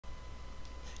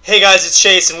Hey guys, it's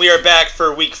Chase, and we are back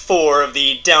for week 4 of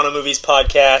the D.O.M Movies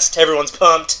podcast. Everyone's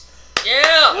pumped. Yeah!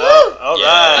 Oh,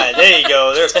 alright, there you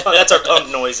go. That's our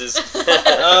pump noises.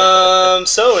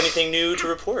 So, anything new to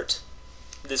report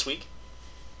this week?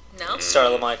 No.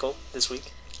 Starla Michael, this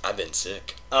week? I've been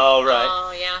sick. Oh, right.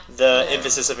 Oh, yeah. The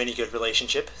emphasis of any good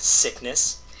relationship,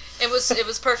 sickness. It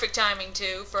was perfect timing,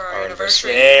 too, for our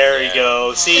anniversary. There you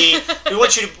go. See, we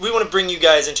want to bring you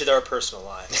guys into our personal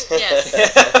lives.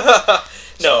 Yes.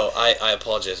 No, I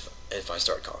apologize if I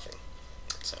start coughing.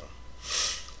 So.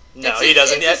 No, he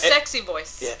doesn't. It's a sexy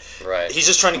voice. Yeah, right. He's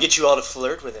just trying to get you all to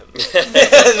flirt with him.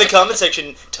 In the comment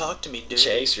section, talk to me, dude.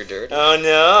 Chase, you're dirty. Oh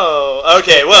no.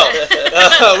 Okay, well,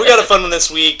 we got a fun one this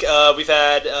week. We've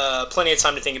had plenty of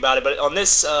time to think about it, but on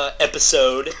this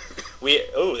episode,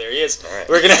 there he is. All right.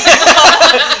 We're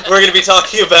gonna be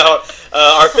talking about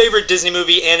our favorite Disney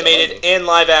movie, animated and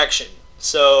live action.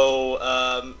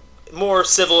 So more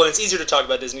civil, and it's easier to talk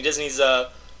about Disney. Disney's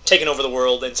taken over the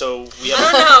world, and so we have.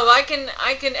 I don't know.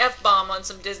 I can F-bomb on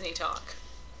some Disney talk.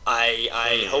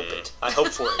 I hope it. I hope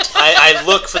for it. I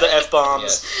look for the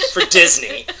F-bombs for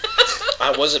Disney.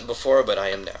 I wasn't before, but I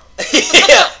am now.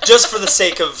 Yeah, just for the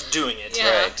sake of doing it.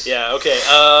 Yeah. Right. Yeah, okay.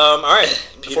 All right.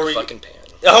 Peter fucking Pan.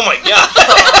 Oh my god.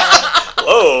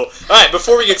 Whoa. All right,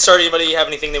 before we get started, anybody have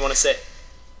anything they want to say?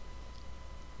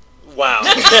 Wow.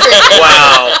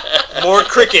 Wow. More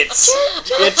crickets.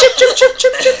 Yeah, chip, chip, chip,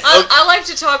 chip, chip. I like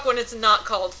to talk when it's not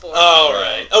called for. All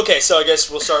right. Okay, so I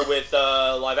guess we'll start with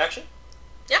live action.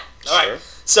 Yeah. All right. Sure.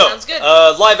 So, Sounds good.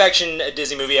 Live action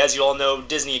Disney movie. As you all know,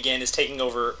 Disney again is taking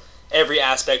over every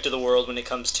aspect of the world when it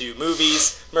comes to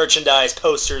movies, merchandise,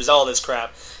 posters, all this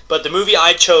crap. But the movie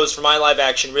I chose for my live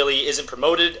action really isn't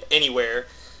promoted anywhere.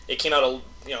 It came out,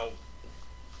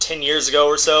 10 years ago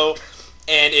or so.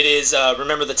 And it is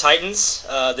Remember the Titans,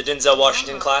 the Denzel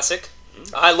Washington classic.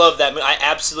 I love that movie. I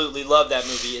absolutely love that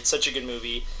movie. It's such a good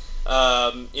movie.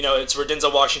 It's where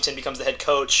Denzel Washington becomes the head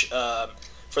coach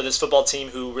for this football team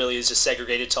who really is just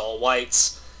segregated to all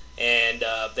whites. And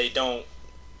they don't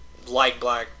like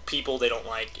black people. They don't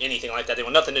like anything like that. They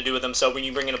want nothing to do with them. So when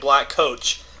you bring in a black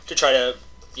coach to try to,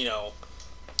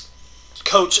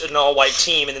 coach an all-white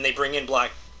team, and then they bring in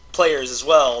black players as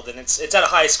well, then it's at a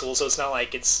high school, so it's not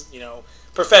like it's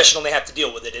professional. They have to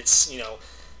deal with it. It's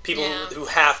people who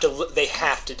have to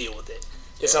deal with it.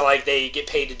 It's not like they get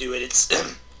paid to do it. It's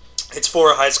it's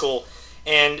for a high school,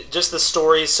 and just the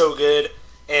story is so good.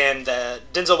 And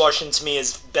Denzel Washington to me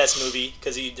is best movie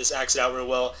because he just acts it out real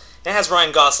well. And it has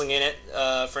Ryan Gosling in it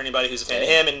for anybody who's a fan of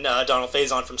him, and Donald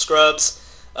Faison from Scrubs,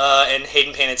 and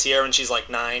Hayden Panettiere when she's like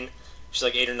 9. She's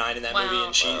like 8 or 9 in that movie,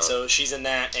 and so she's in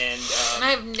that. And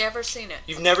I've never seen it.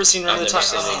 You've never seen Remember the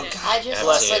Titans? Oh, God. I just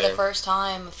watched it for the first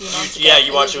time a few months ago. Yeah,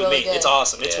 you watched it with really me. good. It's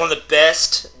awesome. It's one of the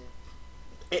best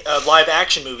live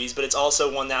action movies, but it's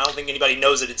also one that I don't think anybody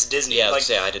knows that it's Disney. Yeah, like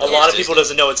I didn't a know lot it's of people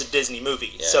Disney. doesn't know it's a Disney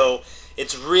movie. Yeah. So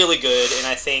it's really good, and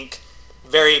I think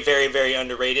very, very, very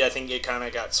underrated. I think it kind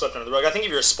of got swept under the rug. I think if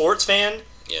you're a sports fan,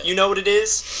 you know what it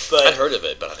is. But I'd heard of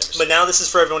it, but I've never seen it. But now this is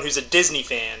for everyone who's a Disney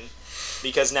fan,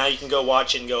 because now you can go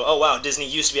watch it and go, oh wow, Disney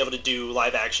used to be able to do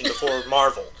live action before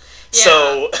Marvel. Yeah.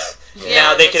 So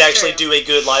now they could that's actually true. do a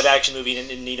good live action movie and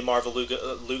didn't need a Marvel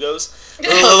logos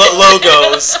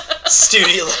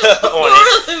studio on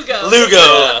it. Lugo. Lugo.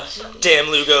 Yeah. Damn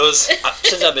Lugos.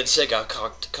 Since I've been sick, I've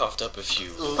coughed up a few.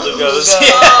 Lugos.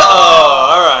 Yeah. Oh,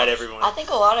 alright everyone. I think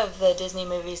a lot of the Disney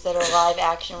movies that are live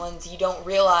action ones you don't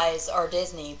realize are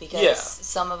Disney because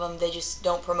some of them they just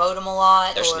don't promote them a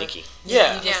lot. They're or sneaky.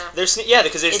 Yeah. you just, They're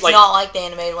because it's like not like the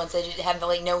animated ones. They just have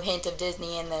like no hint of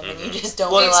Disney in them, and you just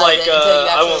don't well, realize it's like it until you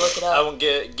actually look it up. I won't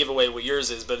give away what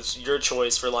yours is, but it's your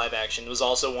choice for live action. It was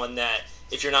also one that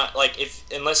if you're not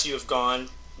unless you have gone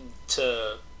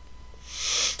to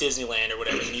Disneyland or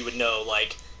whatever, then you would know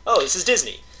oh, this is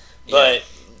Disney, but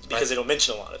because they don't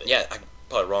mention a lot of it. Yeah, I'm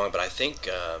probably wrong, but I think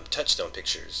Touchstone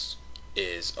Pictures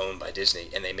is owned by Disney,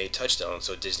 and they made Touchstone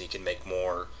so Disney can make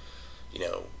more,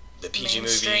 the PG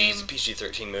Mainstream. movies,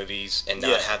 PG-13 movies, and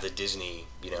not have the Disney,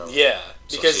 Yeah,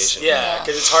 because association.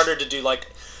 it's harder to do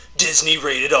Disney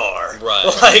rated R,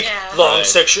 Right?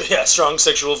 strong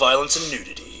sexual violence and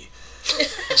nudity.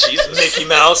 Jesus. Mickey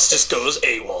Mouse just goes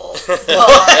AWOL.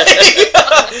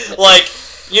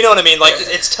 You know what I mean?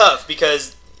 It's tough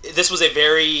because this was a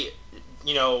very,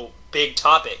 big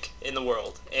topic in the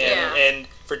world, and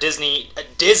for Disney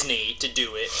to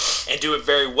do it and do it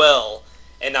very well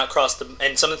and not cross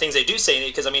and some of the things they do say in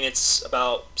it, because it's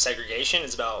about segregation,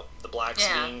 it's about the blacks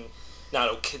being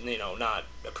not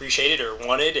appreciated or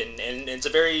wanted, and it's a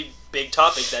very big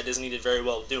topic that Disney did very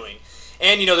well doing.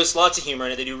 And there's lots of humor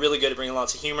in it. They do really good at bringing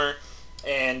lots of humor.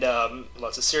 and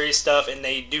lots of serious stuff, and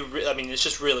they do. I mean, it's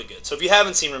just really good. So if you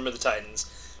haven't seen Remember the Titans,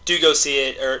 do go see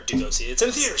it, or do go see it. It's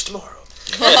in theaters tomorrow.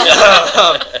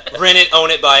 Rent it, own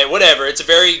it, buy it, whatever. It's a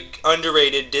very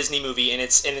underrated Disney movie, and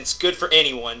it's good for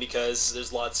anyone because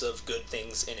there's lots of good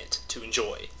things in it to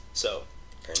enjoy. So,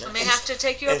 I may have to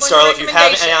take you up and on Starla, your if you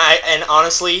haven't, recommendation. and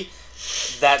honestly,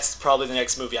 that's probably the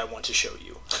next movie I want to show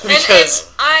you And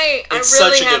because I it's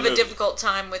such really a good have a movie. difficult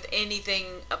time with anything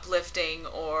uplifting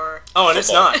or and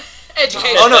it's not.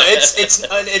 educational. Oh no,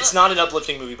 it's not an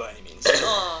uplifting movie by any means.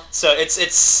 Aw. So it's a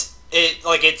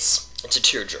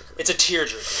tearjerker. It's a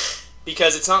tearjerker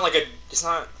because it's not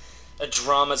a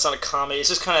drama. It's not a comedy. It's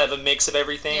just kind of a mix of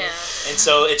everything. Yeah. And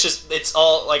so it's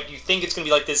all like you think it's gonna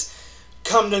be like this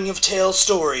coming of tale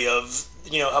story of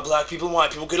how black people and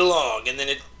white people get along, and then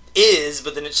it is,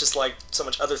 but then it's just like so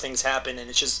much other things happen, and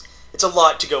it's a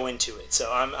lot to go into it. So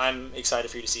I'm excited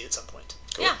for you to see it at some point.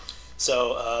 Cool. Yeah.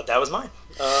 So that was mine.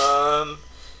 No,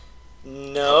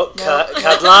 No.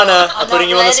 Katlana, I'm I'm putting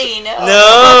you not on the ready, no.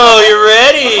 No, you're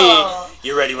ready. Oh.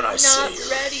 You're ready when I say Not you're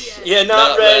ready yet. Yeah,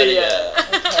 not ready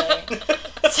yet. Okay.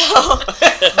 So,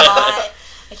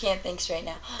 I can't think straight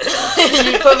now.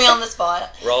 You put me on the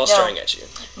spot. We're all No. staring at you.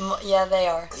 Yeah, they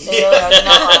are. They really are.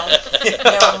 They're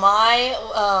not lying. No,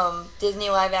 my Disney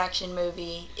live action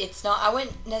movie, it's not, I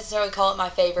wouldn't necessarily call it my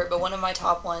favorite, but one of my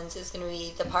top ones is going to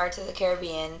be The Pirates of the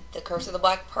Caribbean, The Curse of the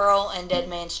Black Pearl, and Dead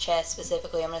Man's Chest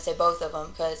specifically. I'm going to say both of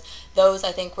them because those,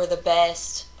 I think, were the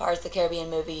best Pirates of the Caribbean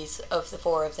movies of the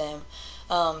four of them.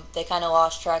 They kind of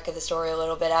lost track of the story a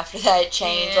little bit after that. It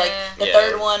changed. Yeah. Like, the Yeah.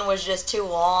 third one was just too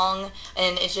long,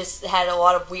 and it just had a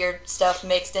lot of weird stuff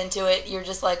mixed into it. You're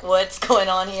just like, what's going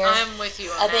on here? I'm with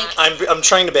you on I think- that. I'm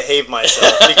trying to behave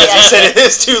myself because Yeah. you said it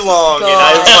is too long, and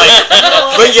I was God.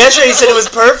 like, but yesterday you said it was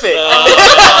perfect.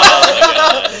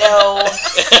 No.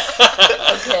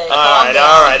 Okay.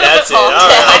 all right, that's it. All Calm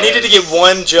right, I down. needed to get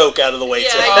one joke out of the way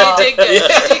today. Yeah, you did good. You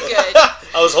did good.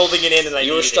 I was holding it in, and I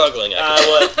You were needed it. struggling, I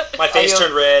could Well, my face you-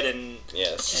 turned red, and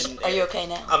Yes. and Are you okay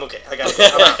now? I'm okay. I got it.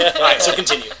 I'm out. All right, so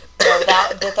continue. No,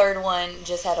 the third one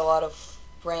just had a lot of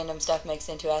random stuff mixed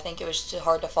into it. I think it was just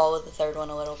hard to follow the third one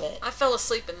a little bit. I fell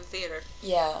asleep in the theater.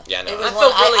 Yeah. Yeah, I know. It was I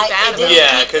felt really bad it about didn't it.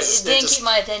 Yeah, keep- 'cause it it didn't just- keep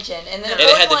my attention. And then No. the And it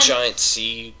fourth had the one, giant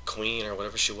sea queen or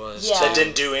whatever she was. Yeah. That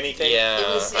didn't do anything. Yeah. It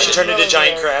was- She it turned into really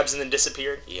giant weird. crabs and then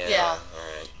disappeared. Yeah. Yeah. All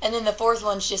right. And then the fourth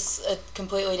one's just a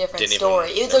completely different Didn't even-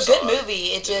 story. It was never a good saw it.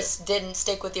 movie. It just didn't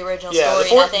stick with the original Yeah, the story.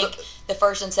 And I fourth- think the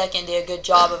first and second did a good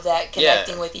job of that,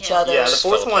 connecting with each other. Yeah, the Just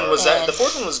fourth fell one was apart. the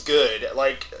fourth one was good.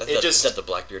 Like it Is just that the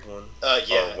Blackbeard one?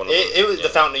 yeah, Or one of it was yeah. the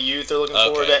Fountain of Youth they're looking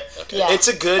for. Okay. That Okay. Yeah. it's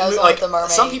a good That was movie. one with Like the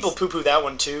mermaids. some people poo-poo that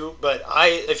one too, but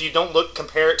if you don't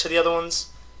compare it to the other ones,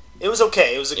 it was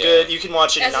okay. It was a Yeah. good. You can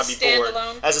watch it and As not a be bored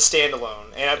standalone? as a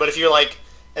standalone. But if you're like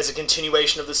as a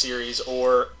continuation of the series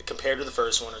or compared to the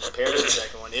first one or compared to the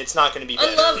second one, it's not going to be I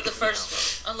better. love the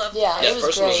first one. I love Yeah, Yeah, it the was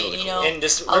first one was great. really You cool. know, And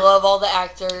just I love all the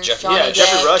actors. Jeffrey- Johnny yeah, Depp,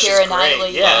 Jeffrey Rush is Keira great.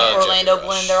 Knightley, Yeah. Orlando Jeffrey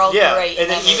Bloom. Rush. They're all Yeah, great. and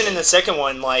then that even movie. in the second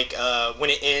one, like when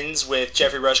it ends with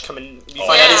Jeffrey Rush coming, you Oh,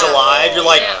 find out he's yeah. alive. You're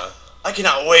like, Yeah. I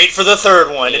cannot wait for the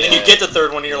third one, and then you Yeah. get the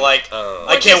third one, and you're like, Oh.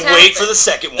 I What can't just wait for happened? the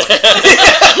second one.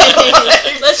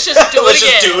 Let's just do Let's it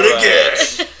just again. do it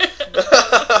again.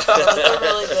 But they're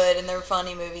really good, and they're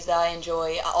funny movies that I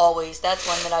enjoy always. That's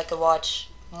one that I could watch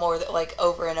more, like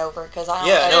over and over, because I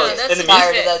Yeah, no, get that's and the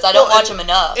tired music- of those. I don't well, watch them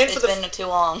enough. and It's for the- been too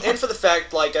long. And for the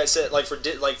fact, like I said, like for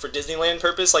Disneyland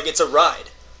purpose, like it's a ride.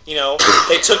 You know,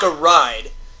 they took a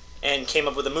ride and came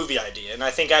up with a movie idea, and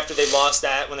I think after they lost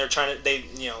that, when they're trying to,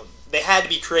 they had to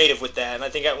be creative with that, and I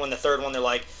think when the third one, they're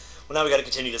like, well, now we got to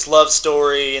continue this love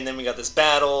story, and then we got this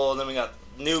battle, and then we got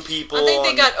new people. I think they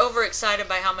and- got overexcited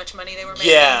by how much money they were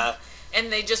making. Yeah,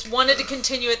 And they just wanted to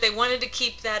continue it. They wanted to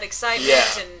keep that excitement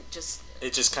Yeah. and just...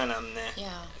 it just kind of Yeah.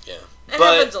 Yeah. It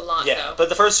happens a lot, yeah, though. but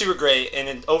the first two were great,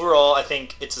 and overall, I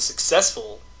think it's a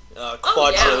successful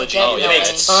quadrilogy. Oh, It yeah.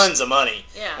 makes tons of money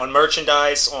Yeah. on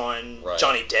merchandise, on Right.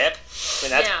 Johnny Depp. I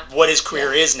mean, that's Yeah. what his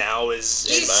career is now. Is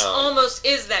He's Wow. almost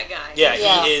is that guy. yeah,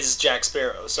 Yeah. he is Jack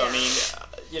Sparrow. So I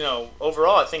Yeah. mean,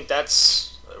 overall, I think that's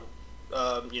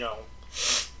a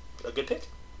good pick.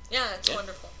 Yeah, it's Yeah.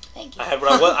 wonderful. Thank you. I had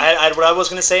what I had what I was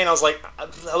gonna say, and I was like,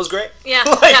 that was great. Yeah,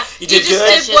 Like, yeah. you did just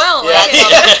good. did well. Yeah. Like,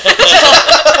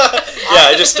 Yeah,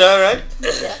 I just right. Yeah,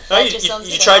 No, that you, just you, sums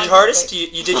you it tried up. your hardest.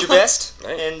 You did your best,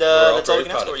 Right. and We're all that's all we very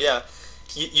can ask proud for. of you.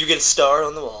 Yeah, you get a star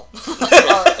on the wall. Perfect.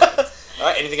 All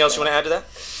right. Anything else you want to add to that?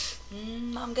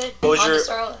 I'm good. What was On to your-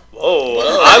 Starla. Whoa,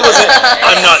 I wasn't.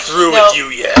 I'm not through No. with you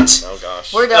yet. Oh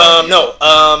gosh. We're done. No.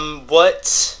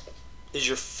 What is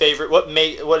your favorite?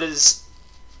 What is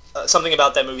something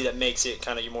about that movie that makes it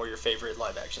kind of your favorite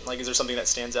live action? Like, is there something that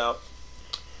stands out?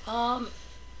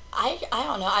 I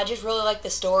don't know. I just really like the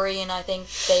story, and I think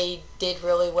they did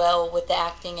really well with the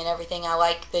acting and everything. I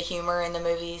like the humor in the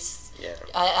movies. Yeah.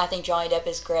 I think Johnny Depp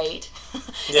is great.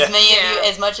 Yeah.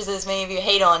 As much as many of you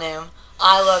hate on him,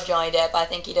 I love Johnny Depp. I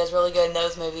think he does really good in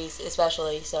those movies,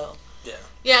 especially. So. Yeah.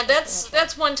 Yeah,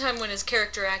 that's one time when his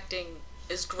character acting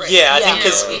is great. Yeah, I Yeah. think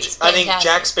because It's I think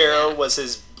fantastic. Jack Sparrow Yeah. was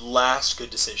his last good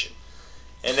decision,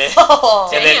 and then Oh.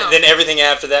 and Damn. then everything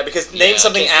after that. Because Yeah, name I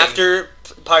something can't after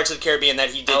Pirates of the Caribbean that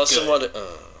he did Allison good. Wonder.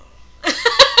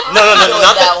 No, enjoyed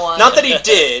not that one. not that he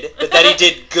did, but that he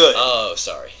did good, Oh,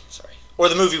 sorry. or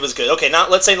the movie was good. Okay,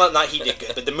 let's say not he did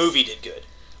good, but the movie did good.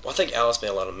 Well, I think Alice made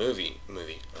a lot of movie. Oh,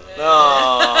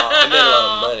 They made a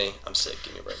lot of money. I'm sick.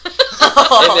 Give me a break.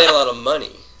 They made a lot of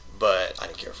money, but I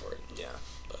didn't care for it. yeah.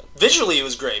 But Visually, it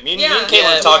was great. Me and Yeah. Caitlin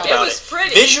Yeah, talked it about was it.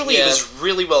 pretty. Visually, Yeah. it was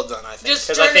really well done. I think Just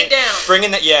because I turn it think down.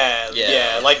 bringing that,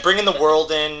 Yeah. like bringing the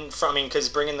world in. Because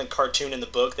bringing the cartoon and the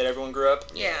book that everyone grew up.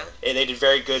 Yeah. They did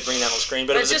very good bringing that on screen,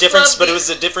 but I it was a just different. love But the- it was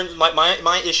a different.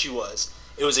 My issue was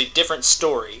it was a different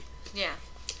story, Yeah.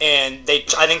 and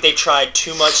I think they tried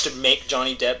too much to make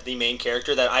Johnny Depp the main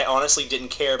character. That I honestly didn't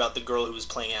care about the girl who was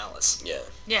playing Alice. yeah.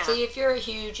 Yeah. See, if you're a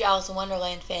huge Alice in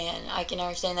Wonderland fan, I can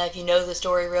understand that if you know the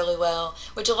story really well,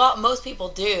 which most people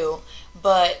do.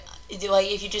 But like,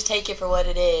 if you just take it for what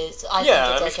it is, I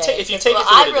Yeah, think it's I mean, okay. if you 'Cause, take it well,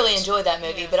 for what I it really is. enjoyed that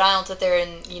movie, Yeah. but I don't sit there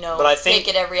and But I think- take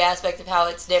it every aspect of how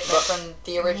it's different from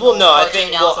the original. Well, no, I cartoon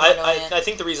think. Alice Well, in Wonderland. I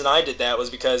think the reason I did that was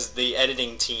because the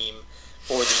editing team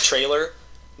for the trailer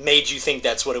made you think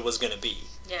that's what it was going to be.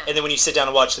 Yeah. And then when you sit down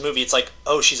and watch the movie, it's like,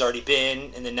 oh, she's already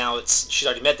been, and then now she's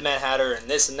already met the Mad Hatter, and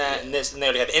this and that, and this, and they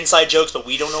already have inside jokes, but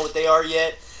we don't know what they are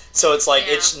yet. So it's like,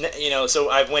 Yeah. so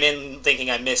I went in thinking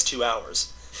I missed 2 hours,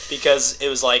 because it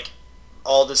was like,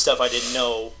 all this stuff I didn't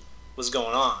know was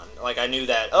going on. Like, I knew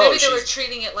that, Maybe they she's were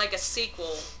treating it like a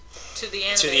sequel to the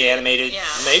animated. to the animated, Yeah.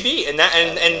 maybe, and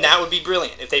that would be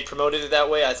brilliant if they promoted it that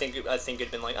way. I think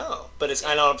it'd been like, oh, but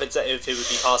I don't know if it would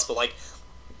be possible. Like,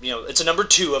 it's a number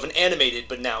 2 of an animated,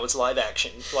 but now it's live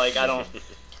action. Like, I don't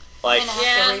like. I'm gonna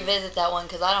have Yeah. to revisit that one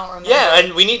because I don't remember. Yeah,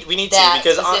 and we need to that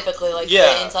because specifically, like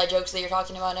yeah. the inside jokes that you're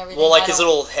talking about and everything. well, like I his don't-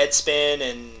 little head spin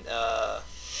and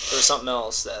there was something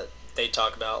else that they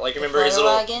talk about. Like, remember his photo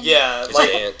little wagon? yeah, His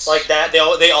like dance. like that.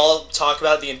 They all talk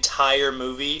about the entire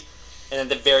movie. And at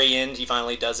the very end, he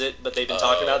finally does it, but they've been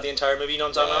talking about the entire movie. You know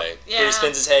what I'm talking Right. about? Where Yeah. he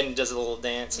spins his head and does a little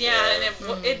dance. Yeah, and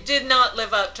Mm-hmm. it did not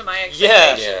live up to my Yeah,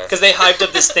 expectations. Yeah. because they hyped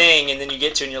up this thing, and then you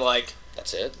get to, it and you're like,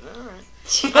 That's it. all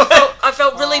right. I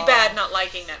felt really Aw. bad not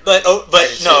liking that. But I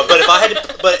did no, too. but if I had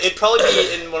to, but it'd probably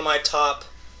be in one of my top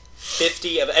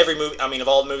 50 of every movie. I mean, of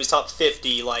all the movies, top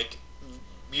 50, like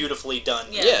beautifully done.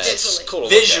 Yeah, Yeah, it's visually. cool to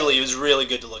look at. Visually, it was really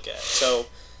good to look at. So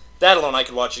that alone, I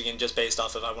could watch it again just based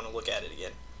off of I want to look at it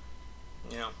again.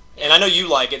 You know, and I know you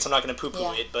like it, so I'm not going to poo-poo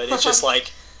Yeah. it, but it's just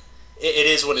like it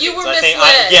is what it is. You were I think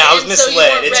misled, I was and so you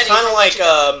misled. weren't It's ready kind of for like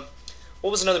what you what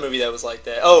was another movie that was like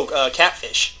that? Oh,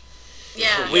 Catfish.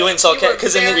 Yeah. We went and saw You were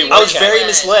because very I was very misled.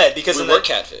 misled because We in were the,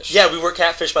 catfish. yeah, we were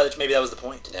catfish by the maybe that was the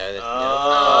point. No,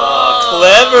 Oh,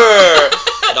 clever.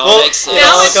 It all Well, makes sense. it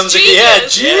Now all it's comes together.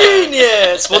 genius. Yeah,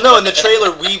 genius. Well, no, in the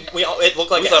trailer it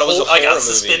looked like We thought it was a like a horror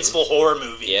movie. suspenseful horror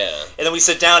movie. Yeah. And then we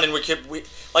sit down and we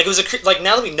like it was like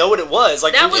now that we know what it was,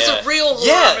 like That we- was Yeah. a real horror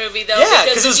Yeah. movie, though. Yeah,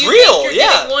 because 'cause it was you real, Think you're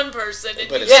yeah. getting one person, and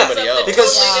But you it's get somebody something else.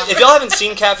 because totally Yeah. if different. y'all haven't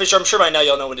seen Catfish, I'm sure by now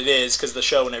y'all know what it is because the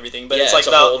show and everything. But Yeah, it's like it's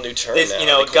a about whole new term this, now. you They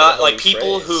know, call it a got whole like new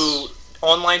people phrase. who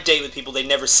online date with people. They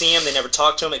never see them, they never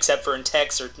talk to them except for in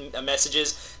texts or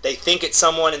messages. They think it's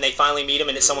someone and they finally meet them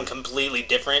and it's someone completely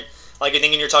different. Like, you're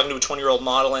thinking you're talking to a 20-year-old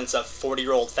model and it's a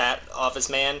 40-year-old fat office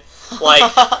man.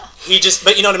 Like,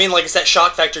 but you know what I mean? Like, it's that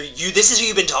shock factor. This is who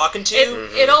you've been talking to?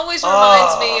 It always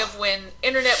reminds me Oh. of when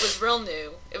internet was real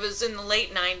new. It was in the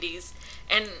late 90s,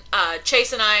 and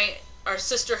Chase and our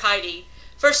sister Heidi,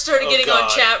 first started Oh, getting on God.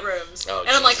 chat rooms. Oh, and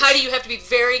I'm like, Jesus. Heidi, you have to be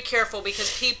very careful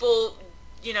because people,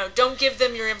 don't give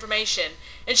them your information.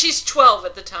 And she's 12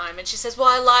 at the time, and she says, well,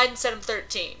 I lied and said I'm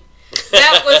 13.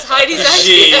 That was Heidi's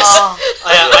idea Jeez. Oh,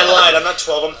 I lied. I'm not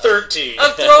 12. I'm 13.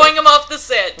 of throwing him off the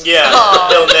set. Yeah, Aw.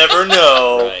 they'll never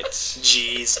know. Right.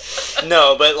 Jeez.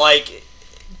 No, but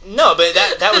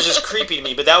that was just creepy to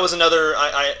me. But that was another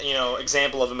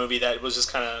example of a movie that was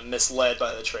just kind of misled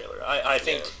by the trailer. I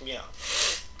think Yeah.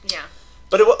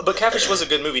 But Catfish was a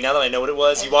good movie. Now that I know what it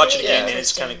was, you watch it again Yeah. and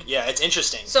it's kind of it's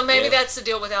interesting. So maybe Yeah. that's the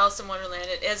deal with Alice in Wonderland.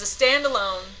 As a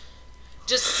standalone,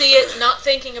 just see it, not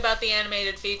thinking about the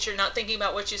animated feature, not thinking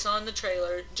about what you saw in the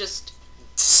trailer. Just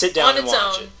Sit down on and its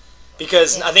watch own. it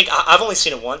because Yeah. I think I've only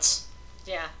seen it once.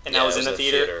 Yeah. And that was in the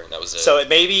theater. That was it. So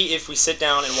maybe if we sit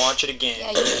down and watch it again. Yeah,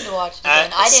 you need to watch it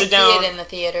again. I didn't see it in the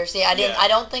theater. See, I didn't. Yeah. I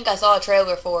don't think I saw a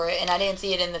trailer for it, and I didn't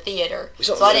see it in the theater. We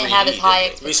saw it So I in didn't have 3D, as high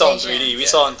didn't we? We saw it in expectations. 3D. We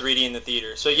saw it in 3D in the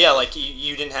theater. So yeah, like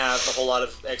you didn't have a whole lot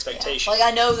of expectation. Like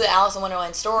I know the Alice in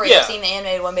Wonderland story. Yeah. I've seen the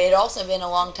animated one, but it also been a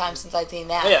long time since I'd seen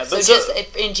that. Yeah, so but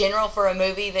just in general for a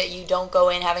movie that you don't go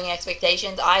in having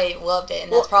expectations, I loved it,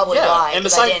 and that's probably why. And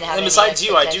 'cause I didn't besides, have and any besides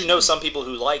you, I do know expectations. some people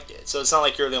who liked it. So it's not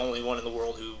like you're the only one in the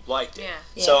world who liked it.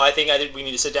 Yeah. So I think we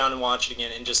need to sit down and watch it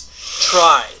again and just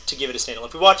try to give it a standalone.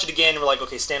 If we watch it again and we're like,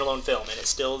 okay, standalone film, and it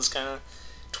still just kind of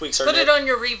tweaks our Put it on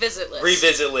your revisit list.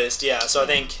 revisit list. Yeah. So I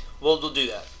think we'll do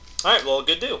that. All right. Well,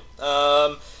 good deal.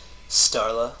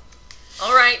 Starla.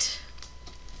 All right.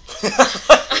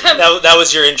 that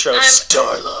was your intro, I'm-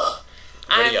 Starla.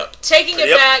 Ready I'm up. taking it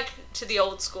Ready up. back to the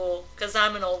old school because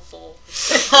I'm an old fool.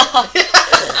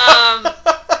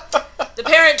 The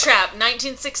Parent Trap,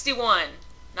 1961.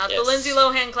 Not Yes. the Lindsay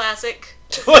Lohan classic,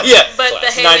 Well, yeah. but the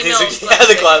Classic. Haley Mills 1960. Yeah,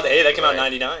 classic. the cloud. Hey, that came out in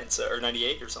Right. 99, or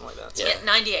 98 or something like that. So Yeah. Yeah,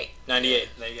 98. 98.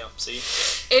 There you go. See.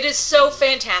 It is so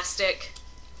fantastic.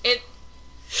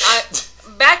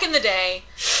 Back in the day,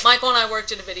 Michael and I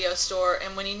worked at a video store,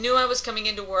 and when he knew I was coming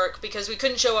into work, because we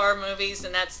couldn't show our movies,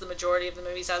 and that's the majority of the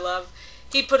movies I love,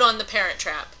 he put on The Parent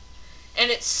Trap.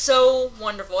 And it's so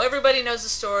wonderful. Everybody knows the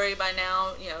story by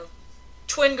now. You know,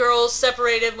 twin girls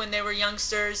separated when they were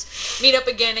youngsters, meet up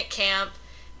again at camp,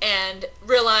 and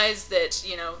realize that,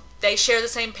 you know, they share the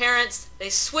same parents. They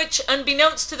switch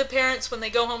unbeknownst to the parents when they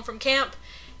go home from camp,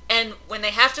 and when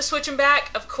they have to switch them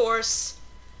back, of course,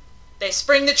 they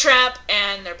spring the trap,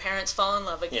 and their parents fall in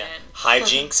love Yeah. again.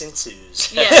 Hijinks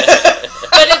ensues. Yes.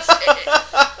 But it's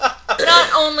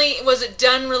not only was it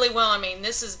done really well, I mean,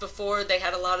 this is before they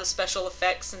had a lot of special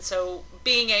effects, and so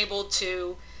being able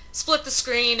to split the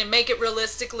screen and make it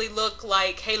realistically look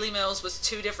like Haley Mills was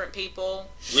two different people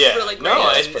was Yeah. really great. No,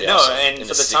 that's and pretty no, awesome. and In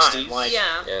for the the time, 60s? like,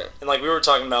 Yeah. Yeah. and like we were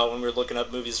talking about when we were looking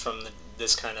up movies from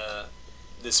this kind of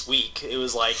this week, it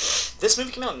was like this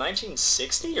movie came out in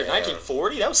 1960 or Yeah.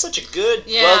 1940. That was such a good,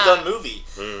 Yeah. well done movie.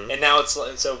 Mhm. And now it's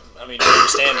like, so. I mean, you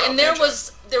understand. And there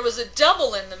was a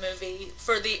double in the movie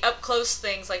for the up close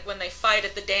things, like when they fight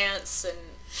at the dance, and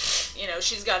you know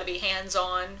she's got to be hands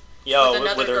on with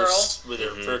another with her girl. with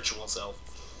her virtual self.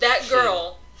 That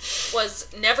girl was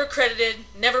never credited,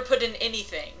 never put in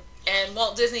anything. And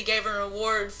Walt Disney gave her an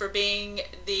award for being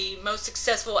the most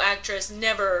successful actress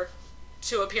never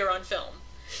to appear on film.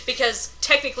 Because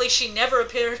technically she never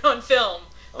appeared on film,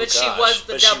 but she gosh. was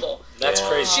the But double. That's Yeah.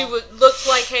 crazy. She looked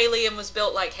like Haley and was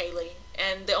built like Haley.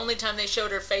 And the only time they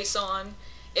showed her face on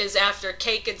is after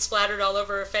cake had splattered all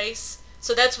over her face.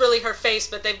 So that's really her face,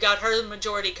 but they've got her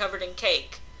majority covered in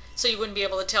cake. So you wouldn't be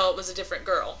able to tell it was a different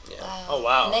girl. Wow. Oh,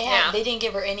 wow. And Yeah. they didn't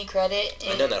give her any credit.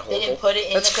 I know that They didn't whole- put it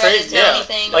in That's the credits crazy. or Yeah.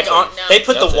 anything. Like No. they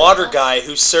put the Nothing. water guy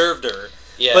who served her,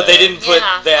 Yeah. but they didn't put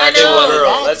Yeah, the I actual know.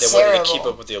 girl. That's They That's wanted to terrible. keep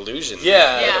up with the illusion.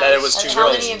 Yeah. that it was two Like, girls.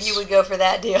 how many of you would go for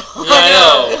that deal? Yeah, I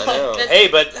know. I know. That's- Hey,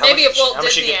 but how Maybe much, if Walt how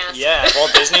much you Disney get? asked. Yeah, if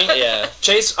Walt Disney. Yeah.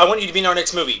 Chase, I want you to be in our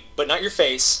next movie, but not your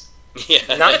face,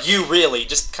 Yeah. not you really,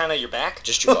 just kind of your back,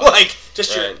 Just your body. like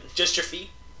just Right. your feet.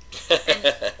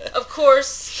 Of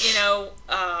course, you know,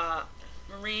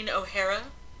 Maureen O'Hara,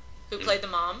 who played the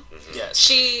mom, Yes.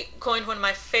 she coined one of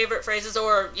my favorite phrases,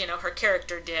 or, you know, her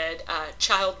character did,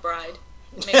 child bride.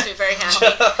 It makes me very happy.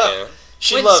 Yeah.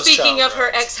 She When loves speaking child of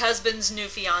her brides. ex-husband's new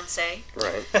fiancé.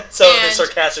 Right. So in a and-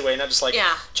 sarcastic way, not just like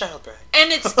Yeah. child bride.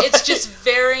 And it's just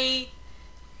very,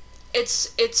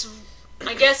 it's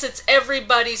I guess it's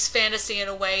everybody's fantasy in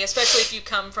a way, especially if you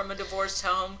come from a divorced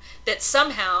home, that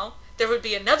somehow there would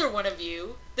be another one of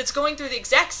you that's going through the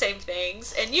exact same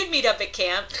things, and you'd meet up at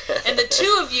camp, and the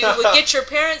two of you would get your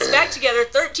parents back together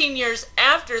 13 years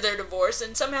after their divorce,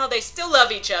 and somehow they still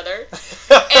love each other,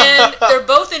 and they're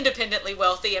both independently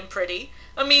wealthy and pretty.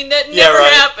 I mean, that Yeah, never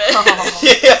right.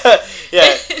 happened.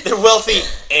 yeah. They're wealthy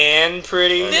and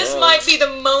pretty. This Yeah. might be the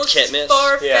most Can't miss.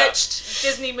 far-fetched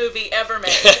Disney movie ever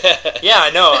made. Yeah,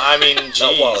 I know. I mean, jeez.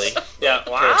 Not Wally. Yeah,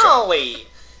 Wally.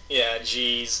 Yeah,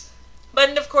 jeez.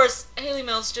 But of course, Haley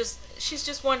Mills she's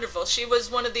just wonderful. She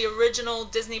was one of the original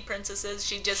Disney princesses.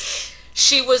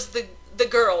 She was the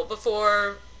girl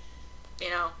before, you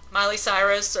know, Miley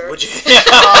Cyrus or Would you?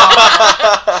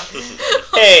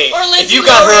 Hey, Or if Lindsay you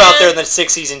got her out Lohan. there in the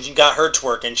 '60s and you got her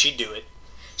twerking, she'd do it.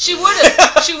 she would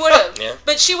have, Yeah.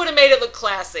 but she would have made it look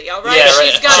classy. All right, Yeah,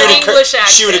 right. she's got She an would've English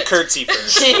accent. She would have curtsy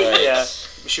first. Right. Yeah,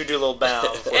 she would do a little bow.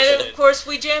 before she And did. of course,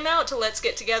 we jam out to "Let's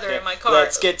Get Together" in my car.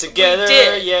 Let's get together. We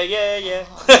did. Yeah.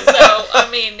 So I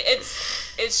mean,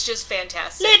 it's just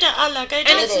fantastic. Later, I like it.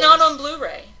 And It it's is. not on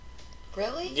Blu-ray.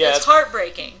 Really? Yeah, It's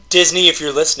heartbreaking. Disney, if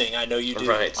you're listening, I know you do.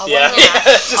 Right. I Yeah. wonder,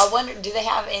 Just- I wonder, do they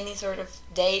have any sort of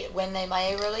date when they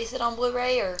may release it on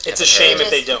Blu-ray, or it's a shame Just- if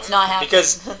they don't. it's not happening.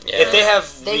 Because Yeah. if they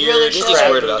have They weird really should. crap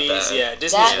Disney's weird about movies, that. yeah,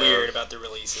 Disney's That- weird about the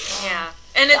releases. Yeah.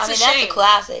 And it's I mean, a that's shame. a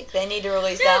classic. They need to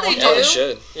release Yeah, that they one. do. Oh, they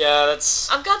should. Yeah, that's...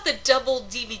 I've got the double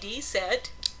DVD set.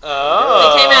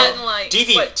 Oh. They came out in like,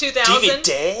 DV what, 2000?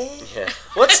 DVD? Yeah.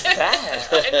 What's that?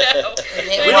 I know. We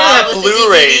Yeah, don't have with the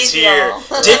Blu-rays DVDs, here.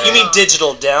 y'all. You mean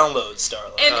digital downloads,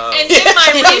 Starla? And in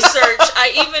my research,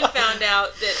 I even found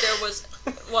out that there was,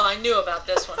 well, I knew about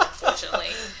this one, unfortunately,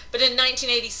 but in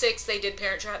 1986 they did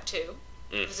Parent Trap 2.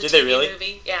 It was a Did TV they really?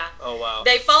 movie. Yeah. Oh, wow.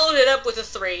 They followed it up with a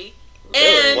 3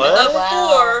 Really? and What? a Wow.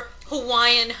 4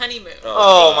 Hawaiian honeymoon.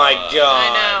 Oh, my God.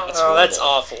 I know. That's Oh, that's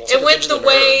horrible. awful. It went Revenge the of the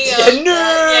way Nerds. of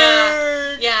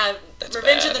Nerd! yeah, That's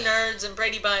Revenge bad. of the Nerds and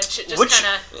Brady Bunch. It just Which- kind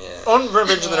of Yeah. On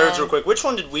Revenge of the Nerds, Yeah. real quick, which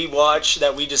one did we watch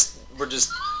that we just were just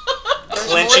There's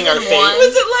clenching more our than face? one.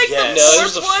 was it like Yes. No, it the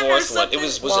was the fourth one or fourth one. something?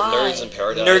 Was it Why? Nerds in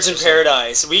Paradise? Nerds in or something?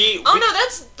 Paradise. Oh no,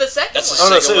 that's the second That's the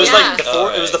one. Oh no, so it was Yeah. like the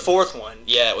fourth. It was the fourth one,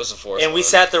 Yeah, it was the fourth and we one.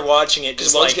 sat there watching it, Because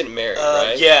just one's like getting married,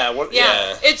 right? Yeah, what,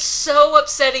 Yeah. It's so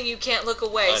upsetting you can't look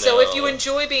away. I So if you know.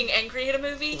 enjoy being angry at a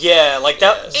movie, yeah, like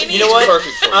that. Yeah. You know what?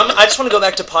 Perfect for you. I just want to go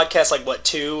back to podcast like what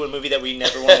 2, a movie that we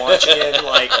never want to watch again.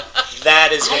 Like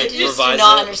that is I going just to. do revise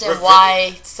not it. understand Revi-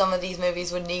 why some of these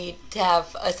movies would need to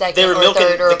have a second They were or milking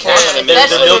third or the a cash. fourth. They're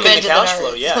Especially milking the Revenge of cash Nerds.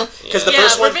 flow. Yeah, because the yeah,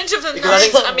 first one. Revenge of the Because I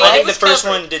Nerds. think, I mean, I it think was the first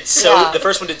covered. one did so. Yeah. The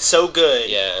first one did so good,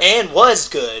 Yeah. and was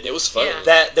good. It was fun. Yeah.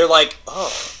 That they're like,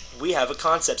 oh, we have a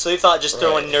concept. So they thought just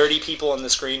throwing Right. nerdy people on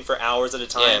the screen for hours at a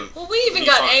time. Well, we even Be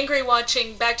got fun. angry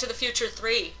watching Back to the Future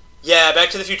 3. Yeah, Back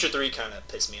to the Future 3 kind of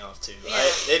pissed me off too. Yeah.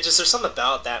 There's something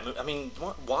about that movie. I mean,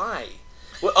 why?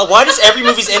 Why does every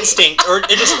movie's instinct, or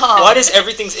why does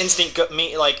everything's instinct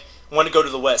want to go to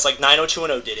the West? Like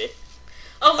 90210 did it.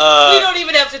 Oh, we don't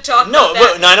even have to talk No,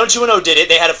 about that. 90210 did it.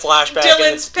 They had a flashback.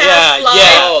 Dylan's and past life.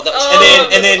 yeah. Oh, that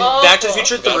was And then it was Back to the awful.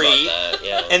 Future Forgot 3. about that,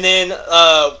 yeah. And then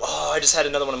I just had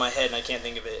another one in my head and I can't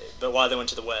think of it. But why they went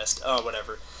to the West? Oh,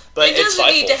 whatever. But It it's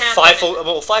doesn't need to happen.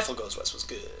 Fievel Goes West was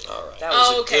good. All right. That was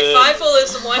Oh, a okay. good Fievel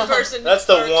is the one person. That's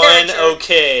the or one character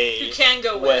okay who can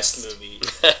go West west. movie.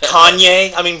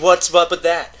 Kanye. I mean, what's up with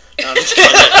that? No, I'm just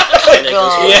kidding. Kanye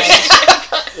goes Yeah.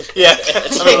 Yeah.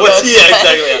 I mean, what's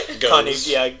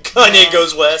exactly? Yeah. Goes. Kanye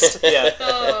goes west. Yeah.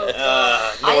 Oh,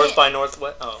 God. North I- by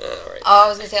Northwest. Oh. All right. Oh, I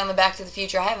was gonna say on the Back to the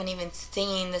Future, I haven't even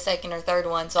seen the second or third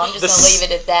one, so I'm just The gonna leave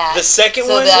it at that. The second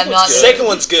So one. that I'm not The good. second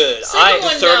one's good. Second The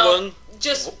one, third no. one,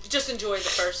 Just enjoy the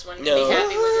first one and No. be happy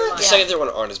with your the life. Yeah. second and third one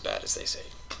aren't as bad as they say.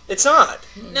 It's not.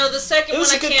 No, the second It was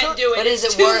one a I good can't con- do it. But is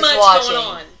It's it too worth much watching? going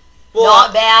on. Well,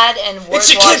 Not bad and worth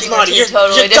it's your kids, watching are Marty. two Your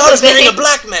totally daughter's different marrying a things.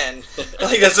 black man.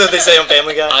 Like that's what they say on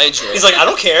Family Guy. I enjoy He's it. like, I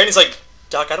don't care, and he's like,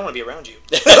 Doc, I don't want to be around you.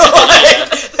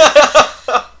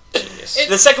 Genius.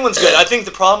 The second one's good. I think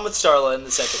the problem with Starla in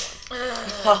the second one,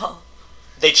 Oh.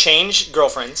 they changed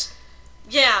girlfriends.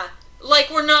 Yeah, like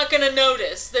we're not gonna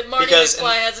notice that Marty Because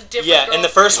McFly has a different. Yeah, in the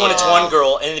first one it's Yeah. one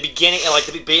girl, and in the beginning, and like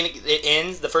the beginning, it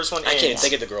ends. The first one I ends can't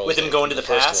think of the girl's with them name. going to the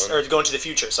first past one. or going to the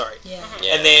future. Sorry. Yeah.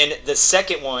 Yeah. And then the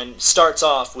second one starts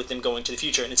off with them going to the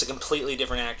future, and it's a completely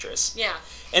different actress. Yeah,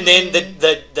 And then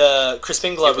the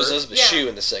Crispin It Glover. was Elizabeth Yeah. Shue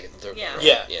in the second and third Yeah. one. Right?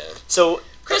 Yeah. Yeah. So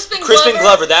Crispin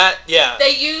Glover, that yeah.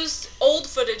 They used old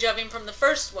footage of him from the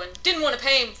first one. Didn't want to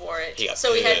pay him for it, He got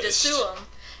so he had to pissed. sue him.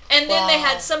 And then they Wow.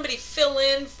 had somebody fill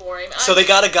in for him. So they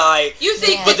got a guy. You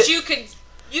think Yeah. that But you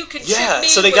could Yeah, ship me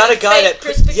so they with got a guy fake that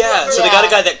Crispin yeah, Glover? so they got a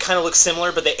Yeah. guy that kind of looks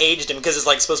similar, but they aged him because it's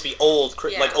like supposed to be old,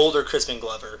 Yeah. like older Crispin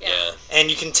Glover. Yeah. Yeah. And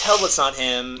you can tell it's not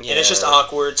him, and it's just Yeah.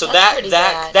 awkward. So That's pretty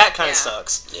that bad. kind of Yeah.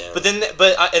 sucks. Yeah. But then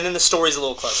and then the story's a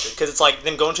little clustered because it's like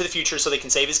them going to the future so they can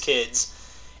save his kids,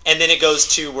 and then it goes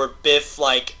to where Biff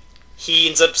he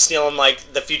ends up stealing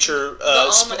like the future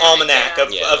almanac,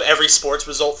 yeah. of every sports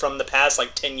result from the past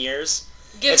 10 years.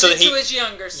 Gives so it then to his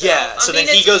younger self. Yeah, so I mean,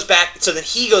 then he it's- goes back. So then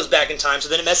he goes back in time. So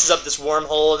then it messes up this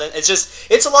wormhole, and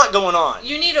it's a lot going on.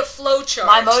 You need a flow chart.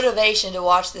 My motivation to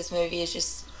watch this movie is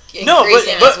just No,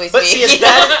 increasing as we but speak. see,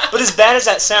 as bad as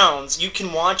that sounds, you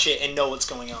can watch it and know what's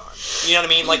going on. You know what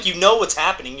I mean? Like you know what's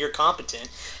happening. You're competent.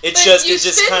 But It's you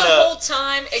just spend kind the whole of.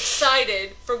 time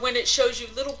excited for when it shows you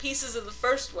little pieces of the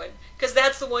first one, because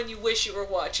that's the one you wish you were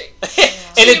watching. And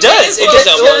you it may does. as It well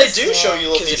does. Well, they just- do show you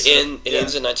little Because pieces. it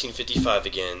ends in 1955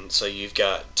 again, so you've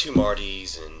got two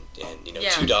Martys and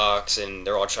Yeah. two Docs, and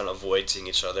they're all trying to avoid seeing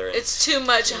each other. And It's too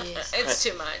much. Jeez. It's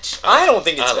too much. I don't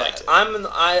think it's I bad. liked it.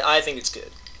 I think it's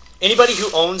good. Anybody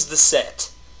who owns the set.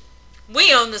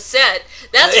 We own the set.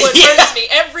 That's what Yeah. hurts me.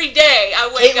 Every day I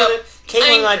wake up.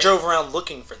 Caitlin and I angry. drove around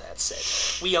looking for that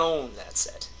set. We own that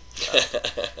set.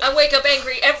 I wake up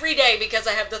angry every day because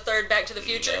I have the third Back to the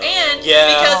Future and Yeah.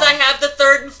 because I have the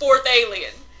third and fourth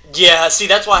Alien. Yeah, see,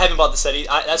 that's why I haven't bought the set.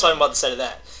 That's why I haven't bought the set of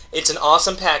that. It's an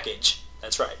awesome package.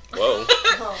 That's right. Whoa.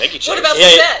 Thank you, Chase. What about the Yeah.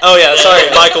 set? Oh yeah. Sorry,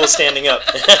 Michael was standing up.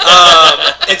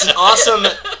 It's an awesome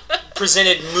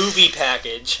presented movie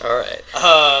package. All right.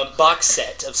 Box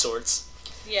set of sorts.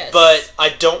 Yes. But I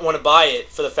don't want to buy it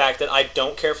for the fact that I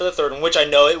don't care for the third one, which I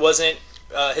know it wasn't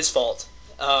his fault.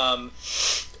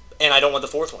 And I don't want the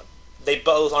fourth one. They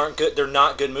both aren't good. They're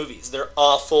not good movies. They're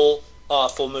awful,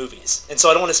 awful movies. And so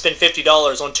I don't want to spend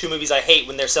 $50 on two movies I hate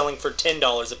when they're selling for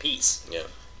 $10 a piece. Yeah.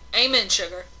 Amen,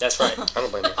 sugar. That's right. I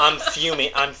don't blame you. I'm fuming.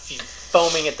 I'm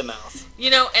foaming at the mouth. You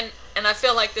know, and I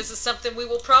feel like this is something we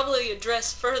will probably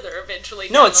address further eventually.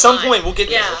 No, down at the some line. point we'll get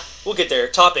there. Yeah. We'll get there.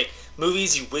 Topic: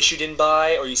 movies you wish you didn't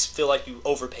buy or you feel like you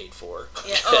overpaid for.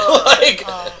 Yeah. Oh, Like,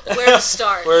 where to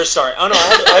start? where to start? I don't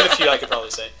know. I have a few I could probably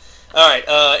say. All right.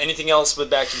 Anything else with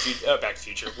Back to the Future? Back to the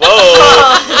Future.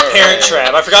 Whoa! Parent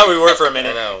Trap. I forgot where we were for a I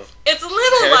minute. know. It's a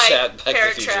little Parent like Trap, Back to the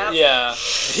Parent Future. Trap. Yeah.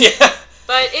 Yeah.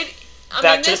 But it. I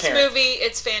Back mean, to the this parent. movie,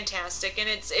 it's fantastic, and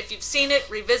it's if you've seen it,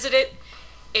 revisit it.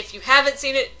 If you haven't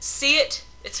seen it, see it.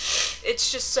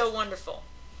 It's just so wonderful.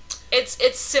 It's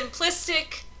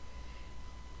simplistic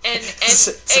and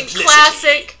Simplicity.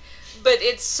 classic, but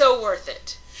it's so worth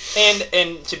it.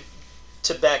 And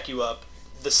to back you up,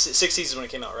 the 60s is when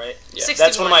it came out, right? Yeah. 61.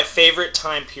 That's one of my favorite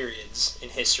time periods in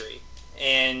history,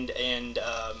 and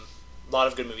a lot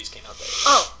of good movies came out there.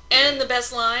 Oh, and the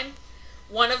best line,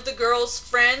 one of the girl's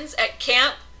friends at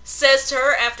camp says to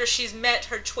her after she's met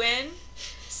her twin,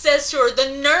 says to her, "The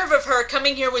nerve of her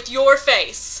coming here with your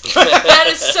face." That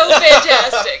is so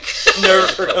fantastic.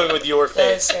 Nerve for going with your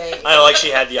face. That's great. I know, like she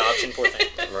had the option, poor thing.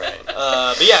 Right.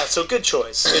 But yeah, so good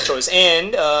choice. Good choice.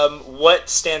 And what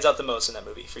stands out the most in that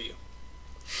movie for you?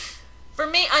 For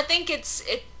me, I think it's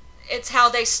how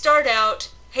they start out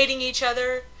hating each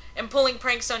other and pulling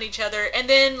pranks on each other, and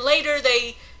then later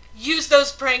they use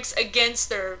those pranks against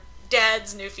their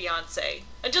dad's new fiance.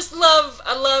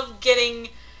 I love getting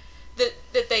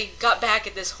that they got back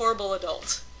at this horrible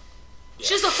adult. Yeah.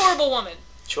 She's a horrible woman.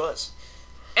 She was.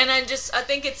 And I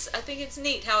think it's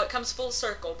neat how it comes full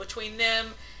circle between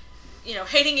them, you know,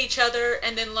 hating each other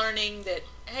and then learning that,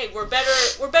 hey, we're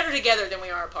better together than we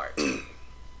are apart.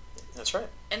 That's right.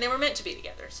 And they were meant to be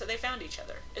together, so they found each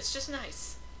other. It's just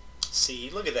nice. See,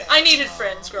 look at that. I needed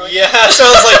friends growing up. Yeah, so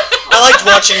it's like I liked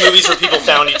watching movies where people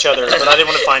found each other, but I didn't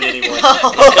want to find anyone.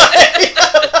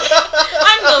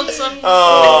 I'm lonesome.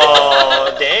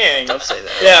 Oh, dang. Don't say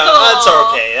that. Yeah, that's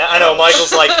Aw. okay. I know.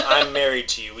 Michael's like, I'm married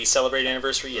to you. We celebrated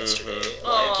anniversary yesterday.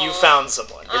 Like, you Aw. found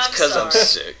someone. It's I'm because I'm sorry.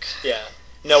 sick. Yeah.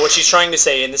 No, what she's trying to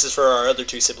say, and this is for our other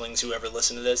two siblings who ever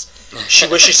listen to this, she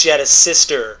wishes she had a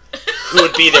sister who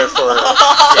would be there for her.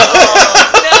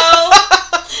 No.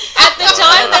 At the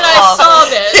time that I saw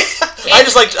this,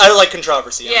 I like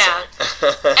controversy. I'm yeah.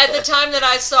 sorry. At the time that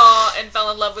I saw and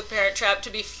fell in love with Parent Trap, to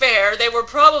be fair, they were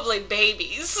probably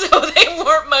babies, so they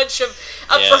weren't much up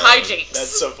for hijinks.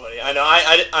 That's so funny. I know.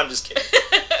 I'm just kidding.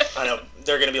 I know.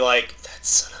 They're going to be like, that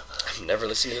son of a... I'm never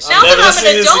listening to this. Now Never that I'm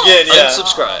listening an to this adult. again. Yeah.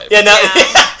 Unsubscribe. Yeah, now, Yeah.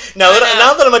 I know.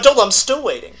 now that I'm adult, I'm still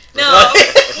waiting. No, now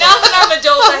that I'm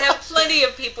adult, I have plenty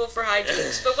of people for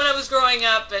hijinks. But when I was growing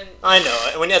up, and I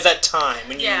know. When at that time,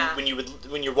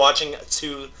 when you're watching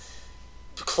two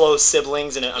close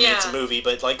siblings, and I mean it's a Yeah. movie,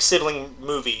 but like sibling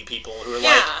movie people who are like,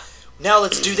 yeah, now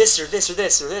let's do this or this or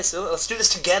this or this. Let's do this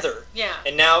together. yeah.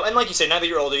 And now, and like you said, now that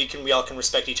you're older, we all can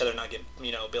respect each other, and not get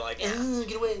be like, Yeah.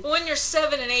 get away. But when you're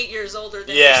 7 and 8 years older than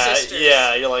your Yeah, sisters,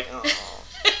 yeah. You're like, oh.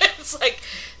 it's like,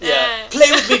 Yeah.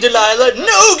 Play with me, Delilah.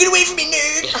 No, get away from me,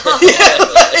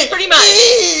 nerd. pretty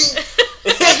much.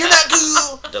 Yeah, you're not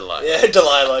cool. Delilah. Yeah,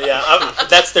 Delilah. Yeah,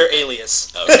 that's their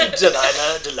alias. Okay.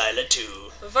 Delilah 2.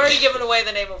 We've already given away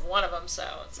the name of one of them, so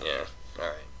it's okay. Yeah. All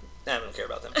right. I don't care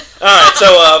about them. All right,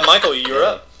 so Michael, you're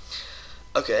up.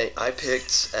 Okay, I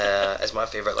picked as my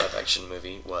favorite live-action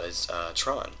movie was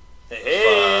Tron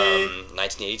Hey. from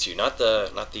 1982. Not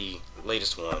the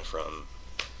latest one from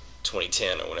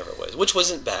 2010 or whatever it was, which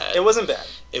wasn't bad. It wasn't bad.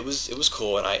 It was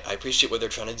cool, and I appreciate what they're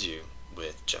trying to do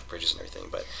with Jeff Bridges and everything.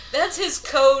 But That's his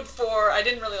code for I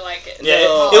didn't really like it. Yeah,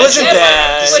 No, it wasn't Whatever-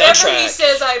 bad. Whatever Soundtrack. he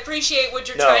says, I appreciate what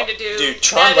you're No, trying to do. dude,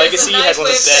 Tron That is Legacy a nice has one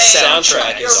of way the best saying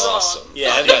soundtrack you're is wrong. awesome. Yeah.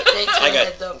 I've got Thanks for I the got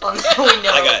heads up on that. We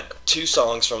know. I got 2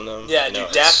 songs from them. Yeah, You know,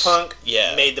 dude, Daft Punk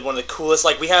yeah. made one of the coolest.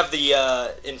 Like, we have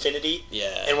the Infinity,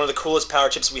 Yeah. and one of the coolest power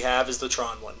chips we have is the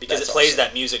Tron one, because That's it plays awesome.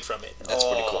 that music from it. That's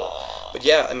pretty cool. But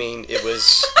yeah, I mean, it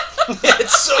was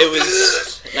It's so it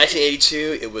was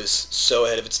 1982. It was so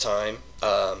ahead of its time.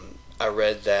 I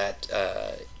read that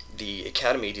the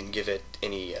Academy didn't give it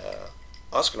any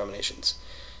Oscar nominations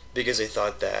because they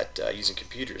thought that using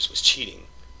computers was cheating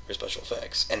for special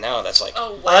effects, and now that's like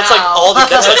Oh wow. Well,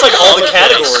 that's like all the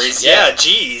categories. Yeah. Yeah,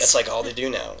 jeez. that's like all they do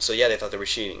now. So yeah, they thought they were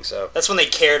cheating. So That's when they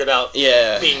cared about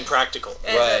yeah, being practical.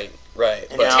 And right.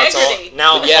 And But now it's all Integrity.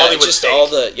 now But yeah, Hollywood's just fake.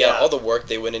 all the work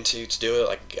they went into to do it.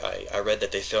 Like I read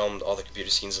that they filmed all the computer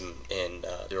scenes in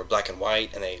they were black and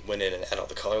white, and they went in and added all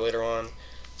the color later on.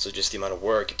 So just the amount of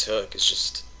work it took is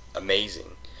just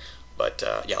amazing. But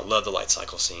yeah, I love the light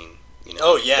cycle scene. You know,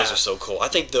 Oh, yeah. those are so cool. I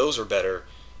think those were better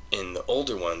in the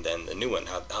older one than the new one.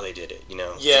 How they did it, you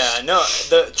know? Yeah, no,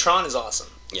 the Tron is awesome,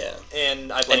 Yeah.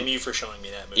 and I blame you for showing me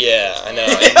that movie. Yeah, I know.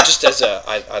 And just as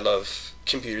I love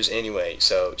computers anyway,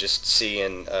 so just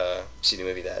seeing the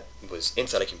movie that was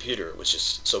inside a computer was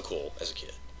just so cool as a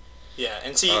kid. Yeah,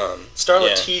 and see, yeah.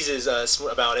 Starla teases us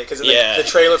about it because in Yeah. the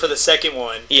trailer for the second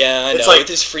one, Yeah, I it's know. like, With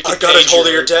this freaking I got a hold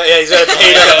of your pager. dad. Yeah, he's got a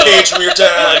page, got a page from your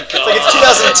dad. It's like, it's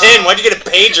 2010. Why'd you get a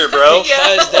pager, bro?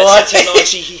 Because that's Well, the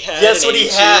technology he had. That's in what he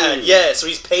 82. had. Yeah, so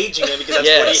he's paging him because that's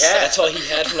yes, what he had. that's all he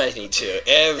had from 1982.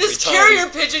 Every This time. carrier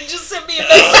pigeon just sent me a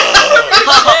message from your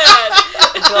dad.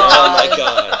 Oh my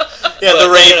god. Yeah, the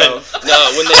Raven. No,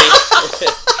 when they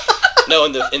no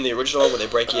in the original when they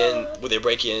break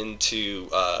into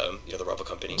the rival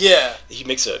company. Yeah. He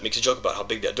makes a joke about how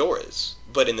big that door is.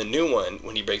 But in the new one,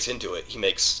 when he breaks into it, he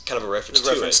makes kind of a reference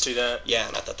The reference to it. to that. Yeah,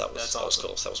 and I thought that was That's that was awesome.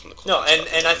 cool. So that was from the cool. No, stuff.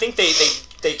 and I think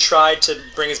they tried to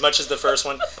bring as much as the first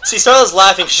one. See, Starla's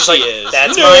laughing because she's like, is.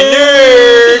 that's Nerd. my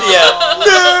nerd. Aw.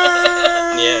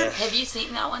 Yeah. Nerd. Yeah. Have you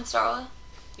seen that one, Starla?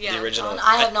 Yeah. The original.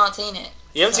 I have not seen it.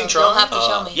 You haven't seen You'll Tron? have to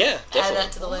show me. Yeah, Add definitely.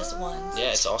 that to the list of ones.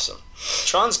 Yeah, it's awesome.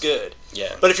 Tron's good.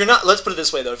 Yeah. But if you're not, let's put it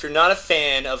this way though, if you're not a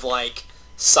fan of like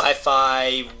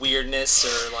sci-fi weirdness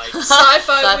or like,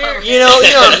 Sci-fi weird. you know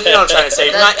what I'm trying to say.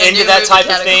 If you're not That's a into new that movie type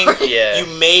of thing, category. Yeah.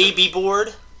 you may be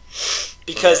bored.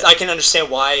 Because Yeah. I can understand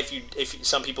why if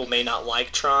some people may not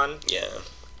like Tron, Yeah.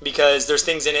 because there's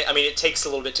things in it. I mean, it takes a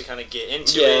little bit to kind of get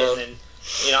into Yeah. it, and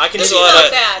then I can There's see a lot not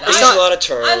of bad. there's I- a lot of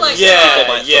terms. I like Yeah,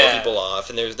 people might yeah. throw people off,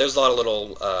 and there's a lot of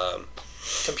little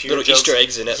computer little jokes. Easter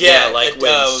eggs in it. Yeah, like and,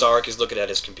 when Sark is looking at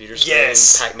his computer screen.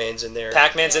 Yes. Pac-Man's in there.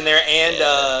 Pac-Man's in there, and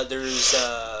Yeah. there's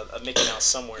a Mickey Mouse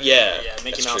somewhere. Yeah,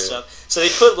 Mickey that's Mouse true. stuff. So they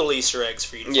put little Easter eggs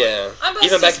for you to find. Yeah. I bust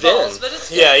Even back his balls, then. but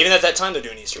it's Yeah, even at that time they're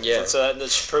doing Easter eggs. Yeah. So that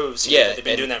just proves Yeah, that they've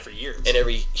been and- doing that for years. And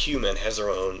every human has their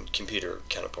own computer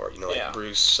counterpart. You know, like Yeah.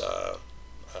 Bruce,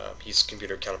 his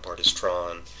computer counterpart is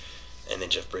Tron, and then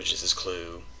Jeff Bridges is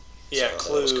Clue. yeah,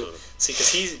 So that was Clue. cool. See,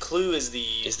 because Clue is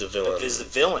the villain. Is the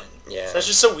villain. Yeah. So that's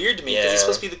just so weird to me because Yeah. he's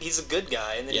supposed to be he's a good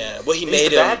guy, and then Yeah. Well, he he's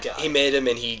made the him. bad guy. He made him,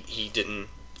 and he didn't.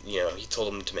 You know, he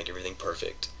told him to make everything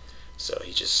perfect. So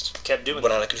he just kept doing went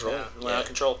that. out of control. Yeah, went Yeah. out of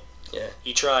control. Yeah.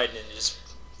 He tried and it just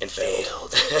And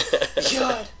failed.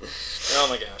 God. Oh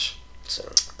my gosh. So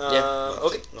Um, yeah.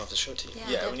 okay. We'll have to show it to you.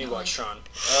 Yeah. Yeah, we need to watch definitely.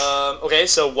 Tron. Okay,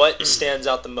 so what stands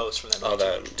out the most from that movie? Oh,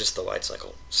 that just the light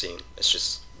cycle scene. It's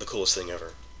just the coolest thing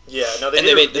ever. Yeah, no, they And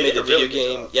did they a- made did the a video really good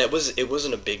game. job. Yeah, it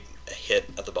wasn't a big hit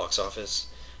at the box office,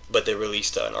 but they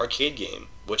released an arcade game,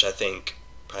 which I think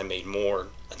probably made more.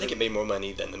 I think it made more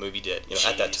money than the movie did. You know,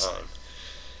 at that Jeez. time.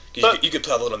 'Cause But- you could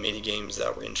play all the little mini games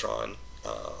that were in Tron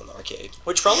on the arcade.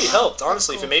 Which probably helped,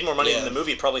 honestly. If it made more money Yeah. than the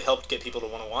movie, it probably helped get people to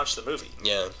want to watch the movie.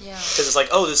 Yeah. Yeah. Because it's like,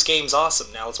 oh, this game's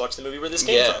awesome. Now let's watch the movie where this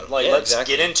came Yeah, from. Like, yeah, let's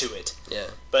exactly. get into it. Yeah.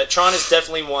 But Tron is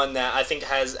definitely one that I think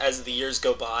has, as the years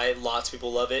go by, lots of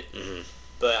people love it. Mhm.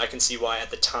 But I can see why at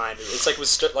the time it's like with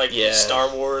Yeah. Star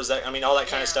Wars. All that kind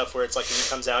Yeah. of stuff where it's like when it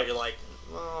comes out, you're like,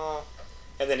 oh,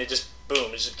 and then it just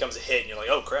boom, it just becomes a hit, and you're like,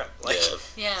 oh crap, like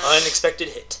Yeah. Yeah. unexpected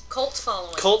hit, Cult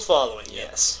following. cult following. Yeah.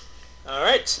 Yes. All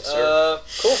right. sir.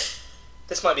 Cool.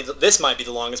 This might be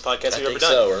the longest podcast I we've ever think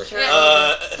done. so. Or, Sure.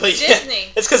 But yeah,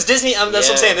 Disney. it's because Disney. That's what I'm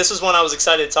Yeah. saying. This was one I was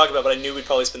excited to talk about, but I knew we'd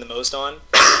probably spend the most on.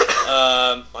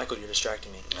 Michael, you're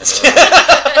distracting me.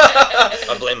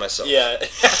 I blame myself. Yeah.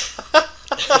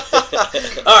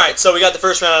 All right, so we got the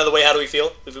first round out of the way. How do we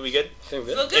feel? We good? I think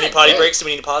we're Feel good. good. Any potty Yeah. breaks? Do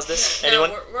we need to pause this? No,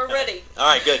 Anyone? we're ready. All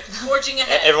right, good. Forging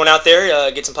ahead. Everyone out there,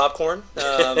 get some popcorn. Sit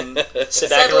back and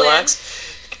Settle in. relax.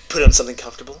 Put on something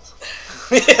comfortable.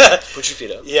 yeah, Put your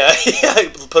feet up. yeah.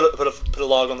 Put a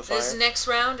log on the fire. This next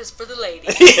round is for the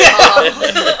ladies.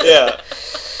 Yeah.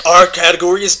 Our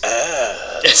category is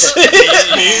ass.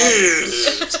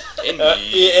 Moves. And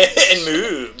Yeah, and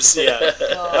moobs.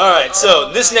 Yeah. All right.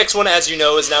 So this next one, as you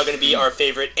know, is now going to be our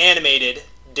favorite animated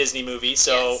Disney movie.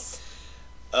 So Yes.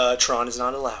 Tron is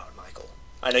not allowed, Michael.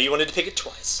 I know you wanted to pick it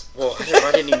twice. Well, I didn't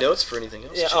write any notes for anything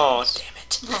else. Yeah. James. Oh, damn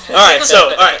it. All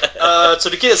right. So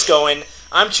to get us going,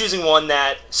 I'm choosing one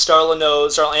that Starla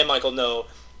and Michael know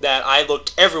that I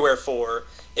looked everywhere for,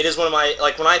 It is one of my,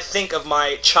 like, when I think of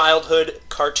my childhood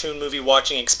cartoon movie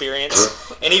watching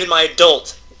experience, and even my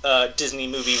adult Disney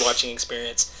movie watching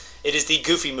experience, it is the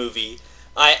Goofy movie.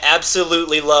 I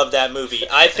absolutely love that movie.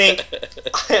 I think,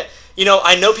 you know,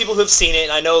 I know people who have seen it,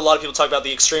 and I know a lot of people talk about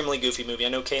the Extremely Goofy movie. I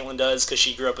know Caitlin does, because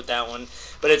she grew up with that one.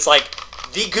 But it's like,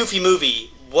 the Goofy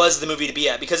movie was the movie to be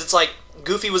at, because it's like,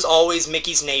 Goofy was always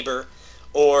Mickey's neighbor,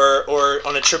 or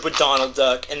on a trip with Donald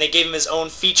Duck, and they gave him his own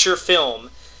feature film,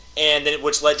 and then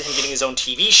which led to him getting his own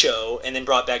TV show, and then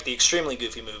brought back the Extremely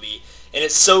Goofy movie. And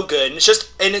it's so good, and it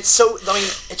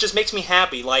just makes me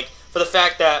happy, like, for the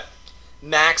fact that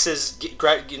Max is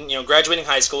graduating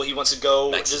high school. He wants to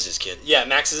go. Max is his kid. Yeah,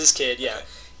 Max is his kid. Yeah,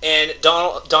 and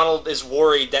Donald is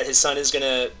worried that his son is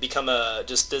gonna become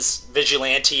just this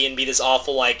vigilante and be this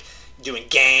awful, like, doing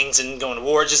gangs and going to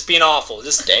war, just being awful,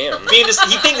 just damn. Being just,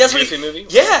 he thinks that's Goofy movie.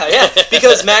 Yeah,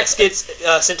 because Max gets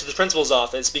sent to the principal's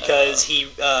office because he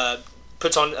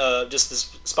puts on just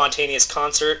this spontaneous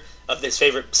concert of his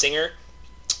favorite singer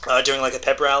during like a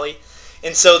pep rally,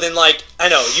 and so then like I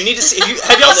know you need to see.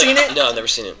 Have y'all seen it? No, I've never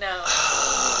seen it. No.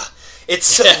 It's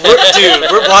so,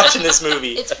 we're watching this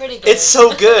movie. It's pretty good. It's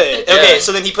so good. Yeah. Okay,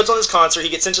 so then he puts on this concert. He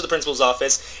gets into the principal's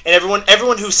office, and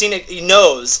everyone who's seen it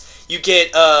knows. You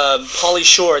get Pauly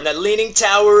Shore in that Leaning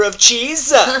Tower of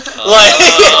Cheese,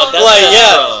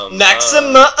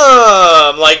 Maximum.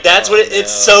 Like that's what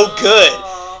it's so good.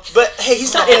 But hey,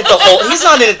 he's not in it the whole. He's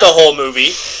not in it the whole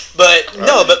movie. But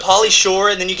no, but Pauly Shore,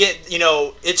 and then you get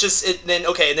it's just then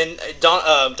okay, and then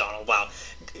Donald. Wow.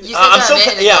 You said I'm so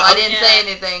I didn't say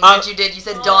anything, but you did. You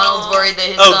said Donald's worried that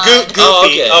his son... Goofy. Oh,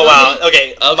 okay. Oh, wow.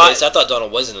 Okay. So I thought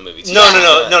Donald was in the movie too. No,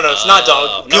 it's not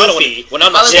Donald. Goofy. When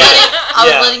I'm not I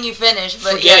was letting you finish,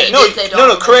 but you did say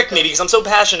Donald. No, correct me, because I'm so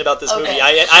passionate about this movie.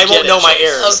 I won't know my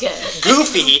errors. Okay.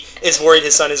 Goofy is worried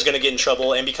his son is going to get in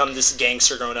trouble and become this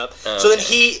gangster grown up. So then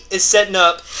he is setting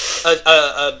up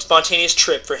a spontaneous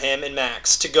trip for him and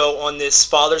Max to go on this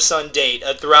father-son date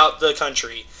throughout the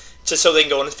country so they can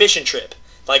go on a fishing trip.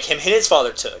 Like him and his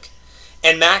father took.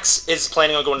 And Max is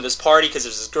planning on going to this party because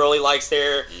there's this girl he likes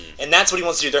there. And that's what he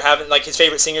wants to do. They're having, like, his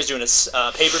favorite singer's doing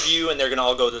a pay-per-view, and they're going to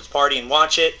all go to this party and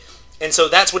watch it. And so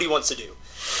that's what he wants to do.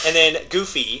 And then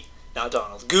Goofy, not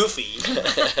Donald, Goofy,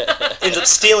 ends up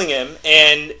stealing him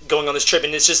and going on this trip.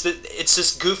 And it's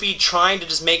just Goofy trying to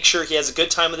just make sure he has a good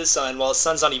time with his son while his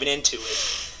son's not even into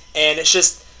it. And it's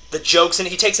just the jokes. And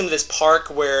he takes him to this park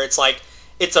where it's like,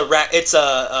 it's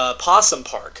a possum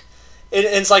park. And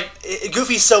it's like,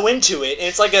 Goofy's so into it, and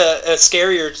it's like a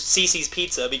scarier Cece's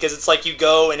Pizza, because it's like you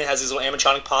go, and it has these little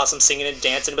animatronic possums singing and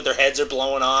dancing, but their heads are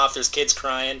blowing off, there's kids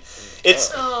crying.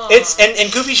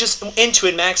 And Goofy's just into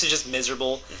it, Max is just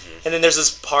miserable. And then there's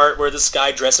this part where this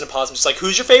guy dressed in a possum is just like,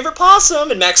 who's your favorite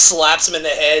possum? And Max slaps him in the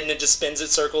head, and it just spins in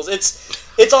circles.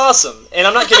 It's awesome, and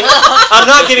I'm not giving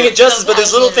it justice, but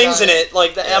there's little things in it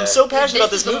like that. I'm so passionate about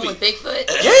this movie. With Bigfoot?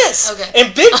 Yes. Okay.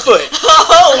 And Bigfoot.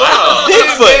 Oh wow.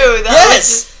 Bigfoot.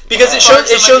 Yes. Because it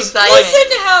shows like, listen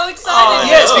to how excited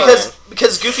you yes, are.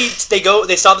 because Goofy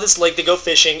they stop at this lake, they go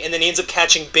fishing, and then he ends up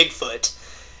catching Bigfoot,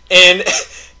 and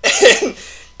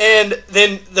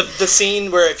then the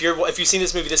scene where if you've seen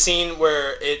this movie, the scene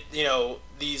where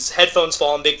these headphones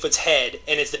fall on Bigfoot's head,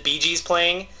 and it's the Bee Gees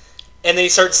playing. And then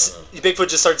Bigfoot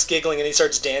just starts giggling and he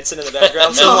starts dancing in the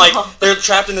background. So like they're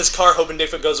trapped in this car hoping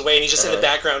Bigfoot goes away, and he's just in the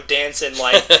background dancing and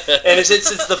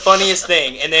it's the funniest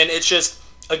thing. And then it's just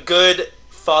a good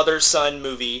father-son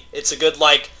movie. It's a good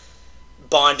like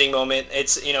bonding moment.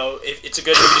 It's it's a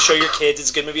good movie to show your kids. It's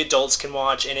a good movie adults can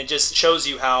watch, and it just shows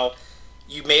you how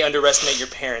you may underestimate your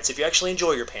parents. If you actually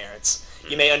enjoy your parents,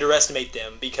 you may underestimate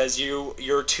them because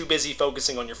you're too busy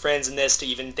focusing on your friends and this to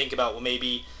even think about, well,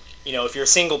 maybe if you're a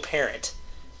single parent,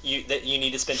 you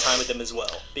need to spend time with them as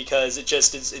well, because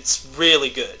it's really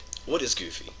good. What is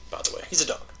Goofy, by the way? He's a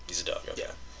dog. He's a dog. Okay.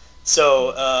 Yeah.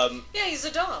 So. Yeah, he's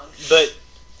a dog. But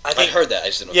I heard that. I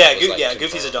just didn't know. Yeah,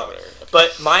 Goofy's a dog. Okay.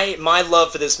 But my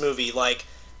love for this movie, like,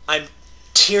 I'm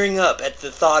tearing up at the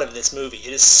thought of this movie.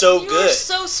 It is so good. You are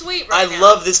so sweet right now. I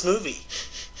love this movie.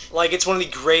 Like, it's one of the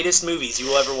greatest movies you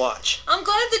will ever watch. I'm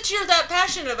glad that you're that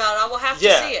passionate about it. I will have to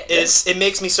see it. It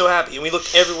makes me so happy, and we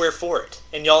looked everywhere for it.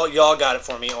 And y'all got it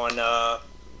for me on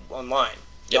online.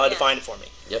 Y'all had to find it for me.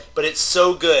 Yep. But it's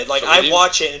so good. Like, I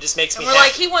watch it, and it just makes me happy. We're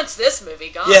like, he wants this movie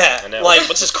gone. Yeah. I know. Like,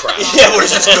 what's this crap? Yeah, what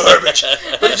is this garbage?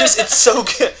 But it's so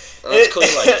good. That's cool.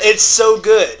 It's so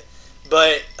good.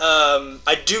 But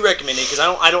I do recommend it, because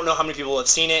I don't know how many people have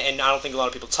seen it, and I don't think a lot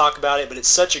of people talk about it, but it's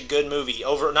such a good movie.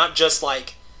 Not just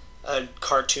like a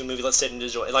cartoon movie, let's say,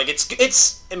 individual. Like, it's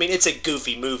a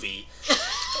goofy movie.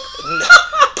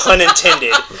 pun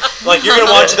intended. Like, you're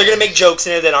gonna watch it, they're gonna make jokes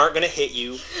in it that aren't gonna hit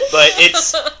you, but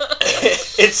it's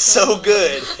so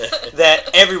good that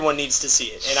everyone needs to see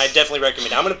it, and I definitely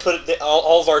recommend it. I'm gonna put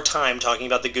all of our time talking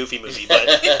about the Goofy movie, but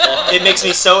it makes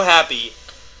me so happy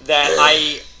that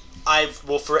I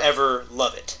will forever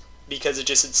love it because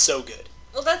it's so good.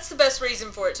 Well, that's the best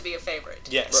reason for it to be a favorite.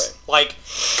 Yes, like,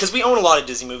 because we own a lot of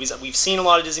Disney movies, we've seen a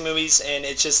lot of Disney movies, and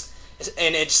it's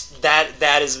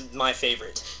that is my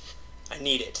favorite. I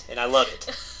need it, and I love it,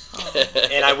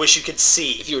 and I wish you could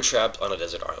see. If you were trapped on a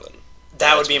desert island,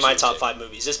 that would be in my top 5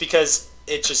 movies, just because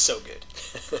it's just so good.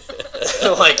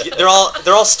 Like, they're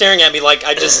all staring at me like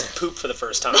I just pooped for the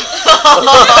first time.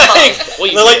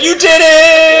 They're like, you did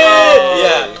it! Oh.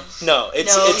 Yeah. No,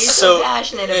 it's he's so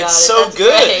passionate about it. It's so That's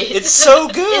good. great. It's so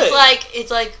good. It's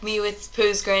like me with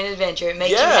Pooh's Grand Adventure. It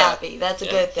makes you happy. That's a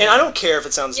good thing. And I don't care if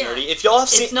it sounds nerdy. If y'all have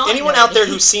seen anyone out there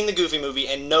who's seen the Goofy movie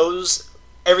and knows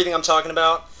everything I'm talking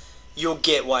about, you'll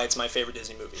get why it's my favorite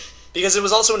Disney movie. Because it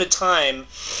was also in a time,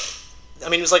 I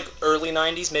mean, it was like early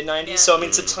 90s, mid 90s. Yeah. So I mean,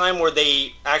 it's a time where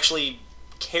they actually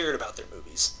cared about their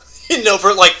movies.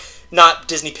 For like not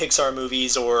Disney Pixar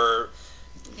movies or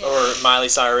Miley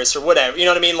Cyrus or whatever, you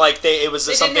know what I mean? Like it was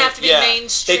something. Didn't have to be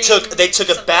mainstream. They took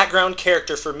a background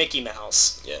character for Mickey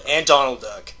Mouse and Donald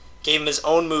Duck, gave him his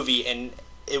own movie, and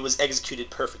it was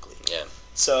executed perfectly. Yeah.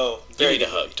 So you need a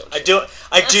hug, don't you?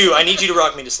 I do. I need you to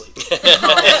rock me to sleep.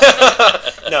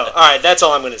 No, all right, that's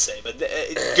all I'm going to say. But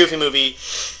Goofy movie,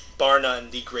 bar none,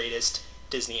 the greatest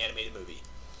Disney animated movie.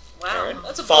 Wow, right.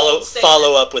 That's a bold statement.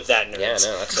 Follow up with that, nerds. Yeah,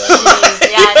 no, that's I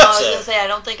was gonna say I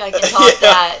don't think I can top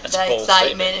that excitement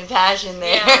statement. And passion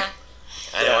there. Yeah.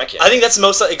 I know I can. I think that's the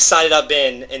most excited I've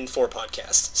been in 4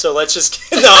 podcasts. So let's just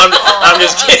I'm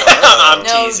just kidding. I'm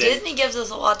teasing. Disney gives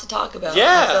us a lot to talk about.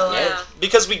 Yeah,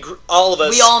 because all of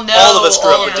us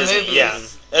grew up with Disney. Movies. Yeah,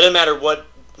 it doesn't matter what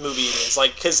movie it is.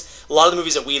 Like, because a lot of the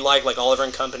movies that we like Oliver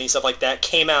and Company, stuff like that,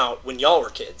 came out when y'all were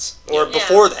kids or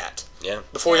before that. Yeah.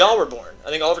 Before y'all were born. I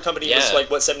think Oliver Company was like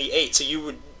 78. So you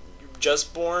were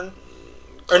just born.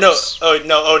 Or no,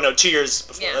 2 years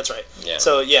before. Yeah. That's right. Yeah.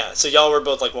 So so y'all were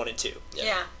both like 1 and 2.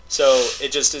 Yeah. So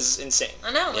it just is insane.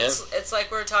 I know. Yeah. It's like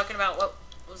we were talking about what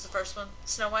was the first one?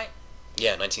 Snow White.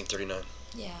 Yeah, 1939.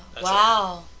 Yeah.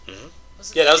 Wow. Right. Mm-hmm.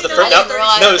 Yeah, that was the first.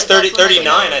 No, it was 39,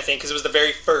 I think, because it was the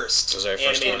very first. It was our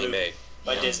first one he made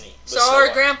by Disney. So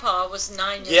our grandpa was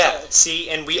 9 years old. Yeah. See,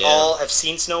 and we all have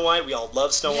seen Snow White. We all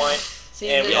love Snow White. See,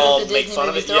 and we all the make Disney fun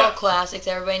movies, of it. They're all classics.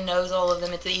 Everybody knows all of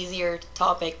them. It's an easier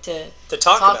topic to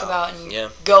talk about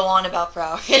and go on about for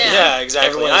hours. Yeah,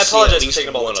 exactly. And I apologize for taking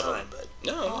up all the time, but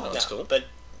no, that's cool. But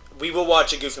we will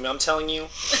watch a Goofy movie. I'm telling you,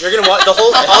 you're gonna watch the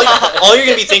whole. All you're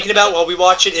gonna be thinking about while we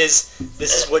watch it is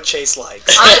this is what Chase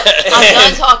likes. I'm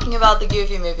done talking about the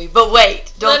Goofy movie, but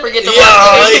wait, don't forget to watch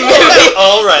the Goofy movie.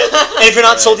 All right, and if you're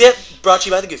not sold yet, brought to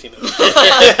you by the Goofy movie.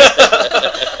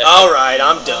 All right,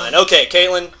 I'm done. Okay,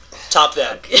 Caitlin. Top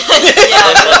that. Yeah,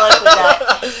 good luck with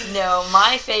that. No,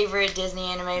 my favorite Disney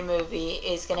animated movie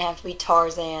is going to have to be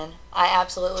Tarzan. I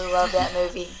absolutely love that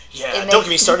movie. Yeah, don't get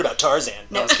me started about Tarzan.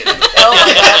 No, I was kidding. Oh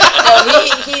my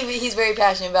God. No, he's very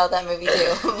passionate about that movie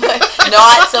too, but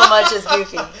not so much as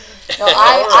Goofy. No,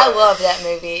 I love that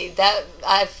movie.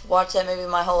 I've watched that movie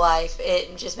my whole life.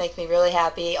 It just makes me really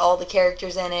happy. All the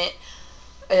characters in it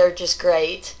are just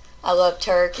great. I love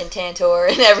Turk and Tantor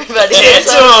and everybody.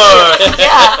 Tantor!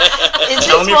 Yeah. Is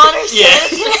this Wander's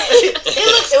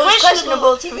It was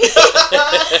questionable to me.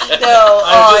 No,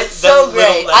 it's so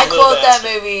great. I quote that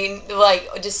movie,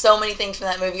 like, just so many things from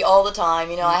that movie all the time.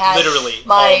 You know, I had literally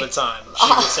all the time.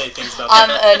 She would say things about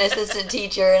that. I'm an assistant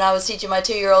teacher, and I was teaching my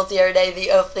 2-year-olds the other day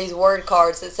these word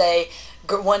cards that say,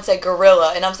 one said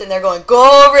gorilla, and I'm sitting there going,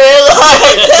 gorilla!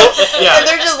 And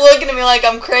they're just looking at me like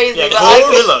I'm crazy. Yeah, but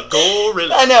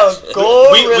gorilla. I know,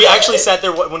 gorilla. We actually sat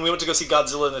there, when we went to go see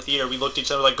Godzilla in the theater, we looked at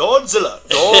each other like, Godzilla.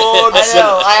 I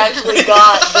know, I actually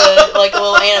got the a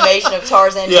little animation of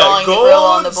Tarzan drawing the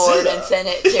gorilla on the board and sent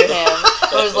it to him.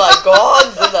 It was like,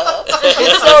 Godzilla.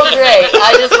 It's so great.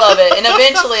 I just love it. And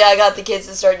eventually I got the kids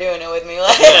to start doing it with me.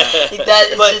 Like,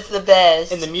 that is just the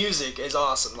best. And the music is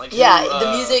awesome. Like,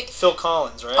 the music. Phil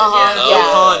Collins, right? Phil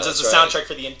Collins is the soundtrack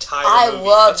for the entire movie. I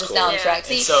love the soundtrack.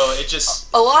 See, and so it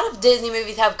just... A lot of Disney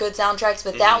movies have good soundtracks,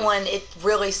 but that one, it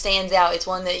really stands out. It's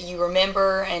one that you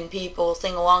remember and people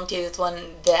sing along to. It's one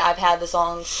that I've had the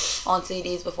songs on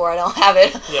CDs before. I don't have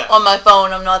it on my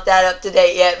phone. I'm not that up to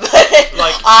date yet, but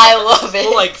I love it.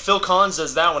 Well, like Phil Collins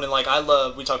does that one, and like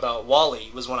we talk about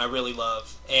WALL-E was one I really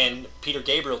love, and Peter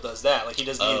Gabriel does that. Like he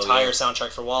does the entire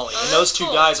soundtrack for WALL-E, and those two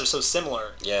guys are so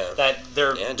similar that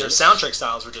their soundtrack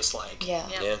styles were just like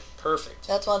Perfect.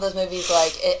 That's one of those movies,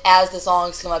 like, as the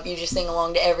songs come up, you just sing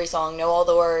along to every song, know all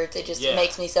the words. It just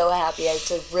makes me so happy. It's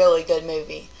a really good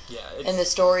movie. Yeah. And the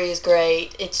story is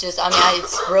great. It's just, I mean,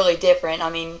 it's really different.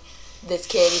 I mean, this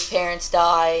kid, his parents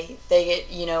die. They get,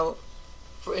 you know,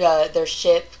 their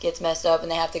ship gets messed up,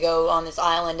 and they have to go on this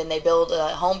island, and they build a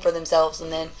home for themselves,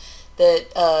 and then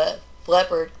the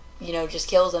leopard, you know, just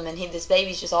kills him, and this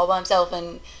baby's just all by himself,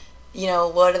 and... You know,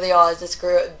 what are the odds? This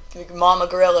mama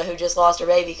gorilla who just lost her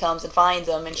baby comes and finds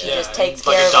him, and she just takes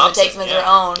care of him and takes him as her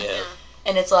own. Yeah.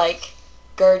 And it's like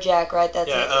Gurjak, right? That's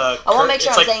it. I want to make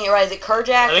sure I'm saying it right. Is it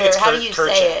Kurjak, or how do you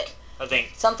say it? I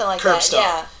think something like that. Stone.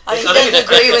 Yeah. I mean, he doesn't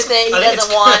agree with it. He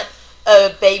doesn't want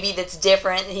a baby that's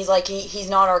different. He's like, he's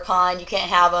not our kind. You can't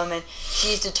have him. And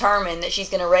she's determined that she's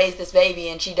going to raise this baby,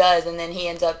 and she does. And then he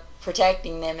ends up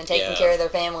protecting them and taking care of their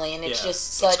family, and it's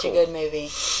just such a good movie.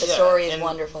 The story is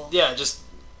wonderful. Yeah, just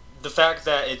the fact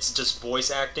that it's just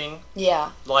voice acting. Yeah.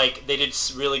 Like, they did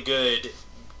really good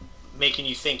making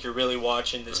you think you're really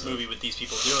watching this movie with these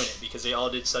people doing it, because they all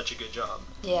did such a good job.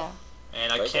 Yeah.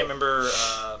 And I can't remember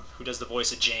who does the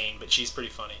voice of Jane, but she's pretty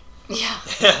funny. Yeah.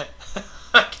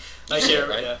 I can't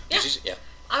remember. Yeah.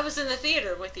 I was in the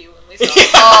theater with you when we saw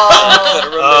it.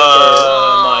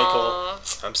 Michael.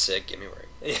 I'm sick. Get me right.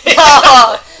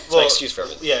 It's my excuse for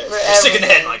everything. Yeah, you're sick in the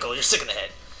head, Michael. You're sick in the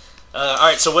head.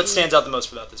 Alright, so what stands out the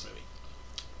most about this movie?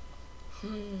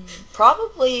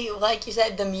 Probably, like you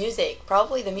said, the music.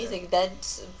 Probably the music.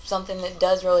 That's something that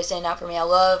does really stand out for me. I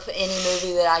love any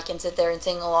movie that I can sit there and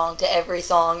sing along to every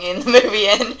song in the movie.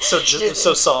 And so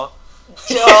Saw.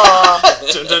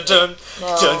 Dun, dun, dun,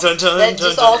 no. dun, dun, dun,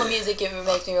 just dun, all dun. the music, it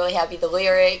makes me really happy. The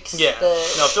lyrics. Yeah.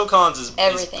 No, Phil Collins is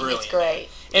everything. Is brilliant. It's great.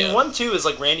 And one too is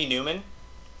like Randy Newman.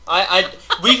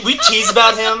 We tease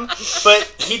about him,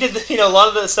 but he did a lot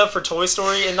of the stuff for Toy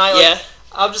Story, and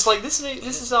I'm just like, this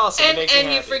is awesome. And, it makes me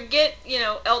happy. You forget,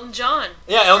 Elton John.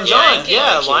 Yeah, Elton John.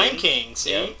 Lion Lion King.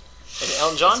 See, and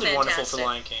Elton John did wonderful for fantastic.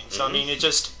 Lion King. So I mean, it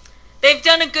just they've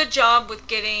done a good job with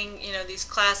getting these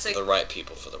classic the right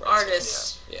people for the right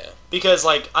artists. Yeah. Because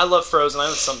like I love Frozen. I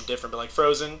know it's something different, but like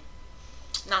Frozen.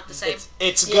 Not the same.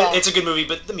 It's good. Yeah. It's a good movie,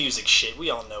 but the music shit. We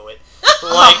all know it.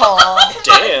 Like,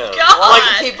 damn. God.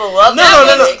 Like people love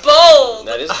that. Bold.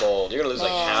 That is bold. You're gonna lose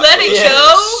like half. Let it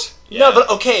go. Yeah. No, but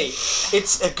okay,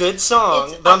 it's a good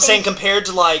song. But I'm saying compared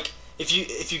to like if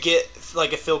you get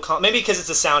like a Phil Collins, maybe because it's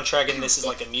a soundtrack and this is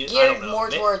like a music. I don't know. More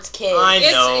towards kids. I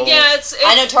know.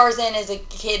 I know Tarzan is a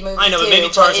kid movie. I know, but maybe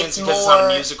Tarzan's because it's not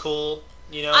a musical.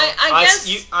 You know, I guess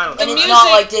I don't know. And it's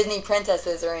not like Disney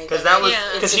princesses or anything. Because that was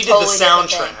because he did the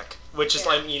soundtrack, which is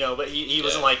like but he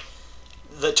wasn't like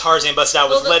the Tarzan busted out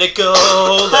with "Let It Go,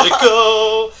 Let It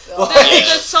Go."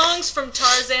 The songs from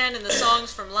Tarzan and the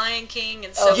songs from Lion King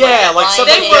and stuff they were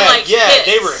like hits.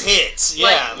 They were hits.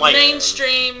 Yeah, like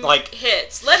mainstream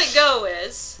hits. Let It Go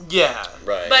is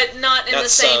right, but not in the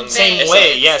same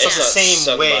way. Yeah, it's not the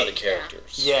same way. By the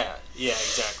characters. Yeah,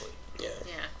 exactly.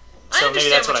 So maybe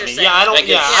that's what I mean. Saying. Yeah, I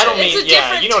don't mean. It's a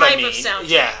different you know what I type mean. of soundtrack.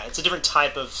 Yeah, it's a different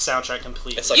type of soundtrack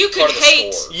completely. It's like you part could of the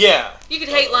hate. score. Yeah. You could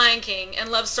hate Lion King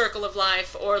and love Circle of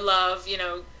Life or love,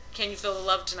 Can You Feel the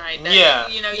Love Tonight? And,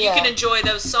 you can enjoy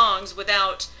those songs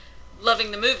without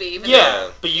loving the movie. Even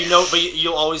but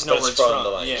you'll always know where it's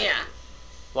from. Yeah.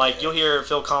 Like you'll hear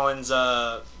Phil Collins,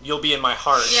 "You'll Be in My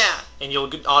Heart," and you'll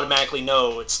automatically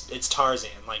know it's Tarzan.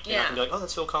 Like you're not gonna be like, "Oh,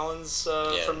 that's Phil Collins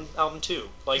from album 2."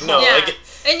 Like no,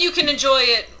 and you can enjoy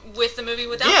it with the movie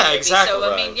without the movie. Exactly.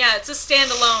 So I mean, it's a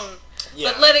standalone.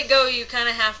 Yeah. But Let It Go, you kind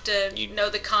of have to know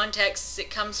the context it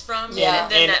comes from. Yeah.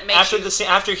 And then that makes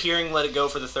after hearing Let It Go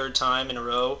for the third time in a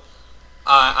row,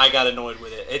 I got annoyed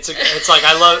with it. It's like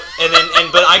I love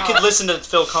but I could listen to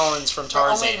Phil Collins from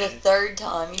Tarzan. Only the third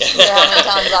time. You should hear how many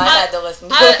times I've had to listen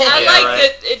to it. I like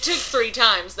that it took 3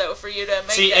 times though for you to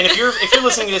make. See, and if you're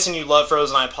listening to this and you love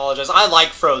Frozen, I apologize. I like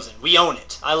Frozen. We own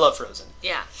it. I love Frozen.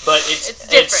 Yeah. But it's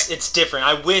different. It's different.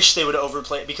 I wish they would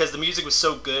overplay it because the music was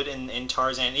so good in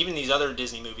Tarzan. Even these other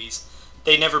Disney movies,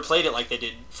 they never played it like they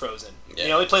did Frozen.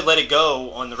 Yeah. They played Let It Go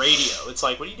on the radio. It's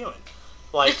like, what are you doing?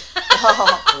 Like,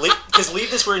 because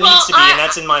leave this where it needs to be, and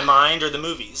that's in my mind or the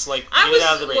movies. Like, get it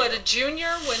out of the radio. I was, a junior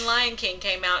when Lion King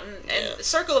came out, and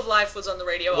Circle of Life was on the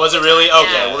radio. Was it really?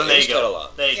 Okay, well then there you go.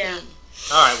 There you go.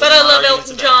 All right. But I love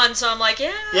Elton John, so I'm like,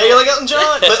 yeah. Yeah, you like Elton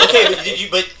John, but okay,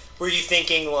 but were you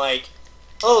thinking like,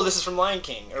 oh, this is from Lion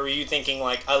King, or were you thinking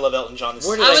like, I love Elton John? I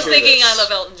was thinking I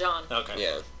love Elton John. Okay.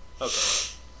 Yeah.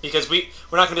 Okay. Because we're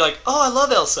not gonna be like, oh, I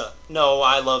love Elsa. No,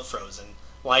 I love Frozen.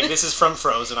 Like, this is from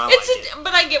Frozen, I like it.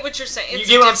 But I get what you're saying. You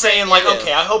get what I'm saying? Like,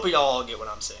 okay, I hope you all get what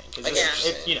I'm saying. Because,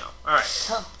 alright.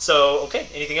 So, okay,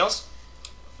 anything else?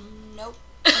 Nope.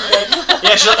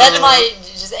 Yeah, That's my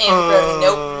just answer for everything.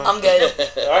 Nope, I'm good.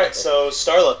 Alright, so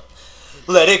Starla.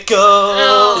 Let it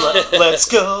go. Let's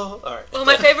go. Alright. Well,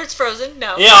 my favorite's Frozen.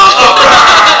 No. Yeah.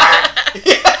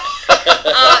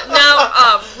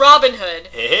 No, Robin Hood.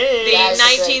 Hey. The That is a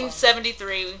great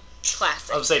 1973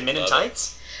 classic. I would say Men in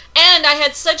Tights. And I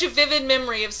had such a vivid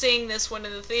memory of seeing this one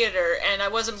in the theater, and I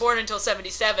wasn't born until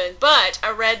 77, but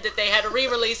I read that they had a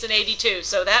re-release in 82,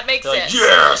 so that makes They're sense. like,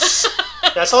 yes!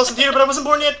 I saw this in theater, but I wasn't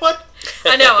born yet. What?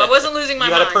 I know, I wasn't losing my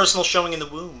You mind. had a personal showing in the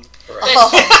womb.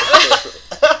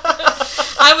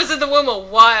 I was in the womb a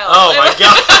while. Oh my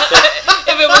god.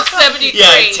 If it was 73.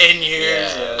 Yeah, 10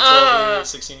 years. Yeah, 12 years,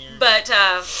 16 years. But,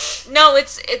 no,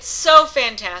 it's so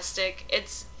fantastic.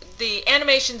 The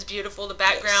animation's beautiful, the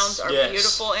backgrounds are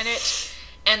beautiful in it,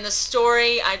 and the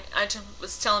story, I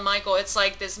was telling Michael, it's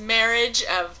like this marriage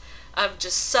of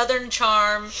just Southern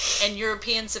charm and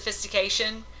European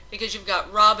sophistication, because you've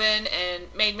got Robin and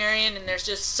Maid Marian, and they're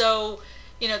just so,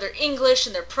 they're English,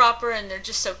 and they're proper, and they're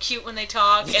just so cute when they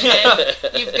talk, and then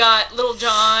you've got Little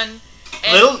John.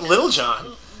 And Little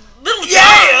John. Little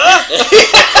John!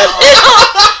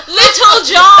 Little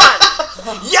John!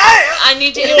 Yeah! I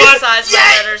need to emphasize my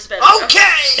letters better.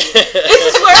 Okay! This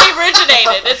is where he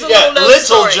originated. It's a little known Little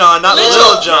story. John, not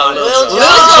Little John. Little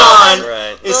Little John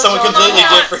Right. is someone John. completely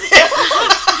No. different.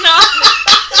 No,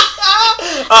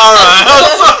 Alright,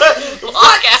 I'm sorry.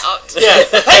 walk out. Yeah.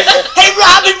 Hey,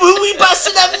 Robin, will we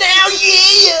busting up now?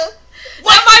 Yeah!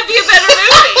 That might be a better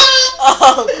movie.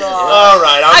 Oh god.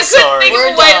 Alright, I'm I couldn't sorry. think of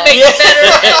We're a way to done. make it better,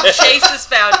 and Chase has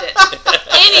found it.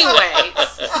 Anyways,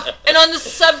 and on the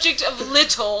subject of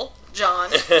Little John,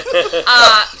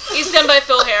 he's done by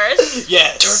Phil Harris.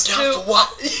 Yes. Turned down for what?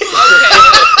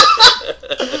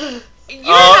 Okay.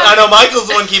 I know Michael's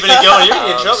the one keeping it going. You're going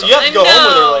to get in trouble. You have to go home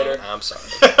with her later. I'm sorry.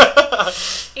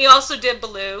 He also did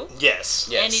Baloo, Yes.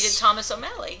 Yes. and he did Thomas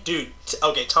O'Malley. Dude,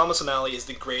 okay, Thomas O'Malley is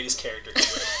the greatest character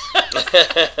he's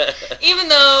with. Even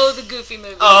though the Goofy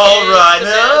movie All is right, the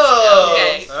no.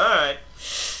 best. Okay. Alright.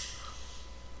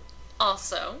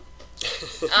 Also,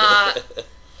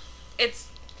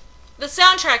 the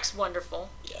soundtrack's wonderful.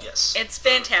 Yes. It's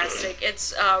fantastic.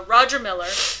 It's Roger Miller,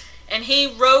 and he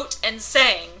wrote and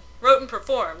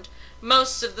performed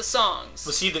most of the songs.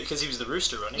 Was he because he was the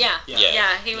rooster, wasn't he? Yeah.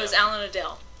 Yeah. He was Alan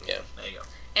Adele. Yeah. There you go.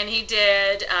 And he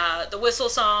did the Whistle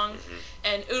Song,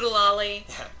 and Oodalali,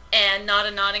 Yeah. and Not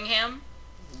a Nottingham.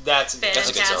 That's a good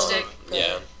Fantastic. song.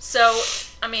 Yeah. So,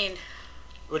 I mean,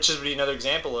 Which would be another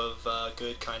example of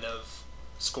good kind of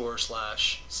score /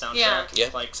 soundtrack. Yeah.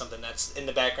 Like something that's in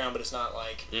the background, but it's not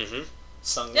like Mm-hmm.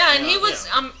 sung. yeah, and he was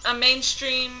a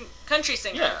mainstream country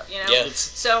singer. Yeah. You know? Yeah. It's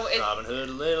So it, Robin Hood,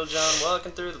 Little John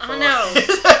walking through the I forest. know.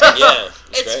 Yeah.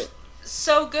 It's It's great.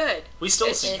 so good. We still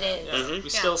It sing that. is. Yeah. Mhm. We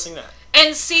still sing that.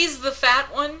 And sees the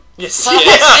fat one, Yes.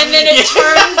 Yes. and then it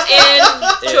turns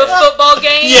into a Yeah. football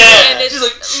game, Yeah. and it's She's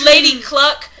like, Lady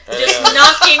Cluck just know.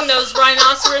 knocking those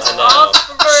rhinoceros I know. off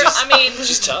of her. She's- I mean,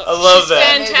 She's tough. I love that.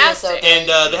 fantastic. And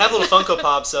they have little Funko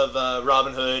Pops of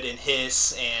Robin Hood and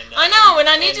Hiss and. I know, and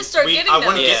I need and to start getting I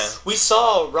wanna those. Yeah. We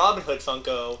saw Robin Hood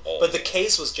Funko, Oh. but the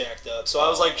case was jacked up. So I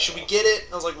was like, should we get it?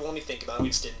 I was like, well, let me think about it. We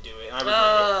just didn't do it. And I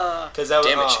regret it. Because that was.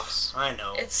 Damages. I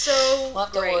know. It's so We'll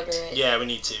have to great. order it. Yeah, we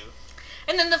need to.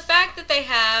 And then the fact that they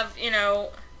have,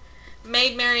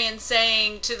 Maid Marian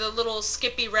saying to the little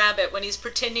Skippy Rabbit when he's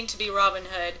pretending to be Robin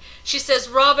Hood, she says,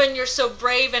 "Robin, you're so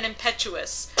brave and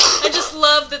impetuous." I just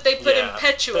love that they put Yeah,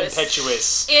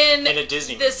 impetuous in a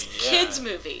Disney this movie. Yeah. kids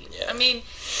movie. Yeah. I mean,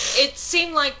 it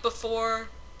seemed like before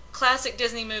classic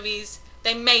Disney movies,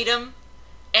 they made them,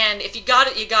 and if you got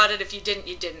it, you got it. If you didn't,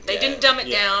 you didn't. They Yeah. didn't dumb it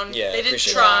Yeah. down. Yeah, they didn't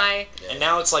appreciate try. And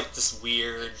now it's like this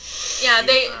weird. Yeah,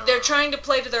 cute, they're trying to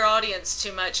play to their audience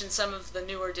too much in some of the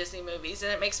newer Disney movies,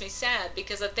 and it makes me sad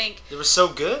because I think They were so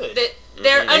good. that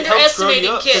they're It helps grow underestimating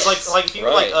you up. kids. Like if you were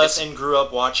Right. like us and grew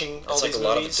up watching all It's like these a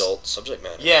lot movies. of adult subject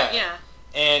matter. Yeah. yeah,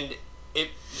 And it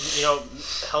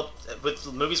helped with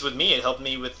movies with me. It helped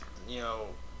me with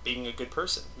being a good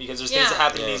person because there's things that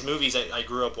happen in Yeah. these movies that I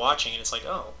grew up watching, and it's like,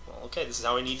 oh, well, okay, this is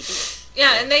how I need to be.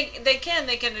 yeah, and they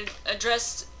can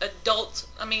address adult.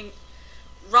 I mean,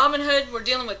 Robin Hood. We're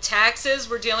dealing with taxes.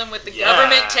 We're dealing with the Yeah.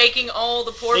 government taking all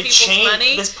the poor They people's chained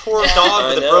money. this poor dog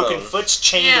with I a know. broken foot's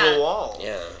chained Yeah. to a wall.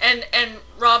 Yeah. And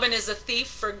Robin is a thief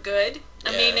for good.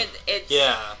 I mean,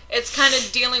 Yeah. it's kind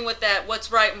of dealing with that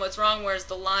what's right and what's wrong. Where's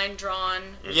the line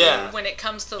drawn? Yeah. When it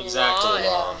comes to Exactly. law The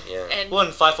law. Yeah. and Well,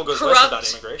 and Fifel Goes Corrupt. West about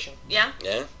immigration. yeah,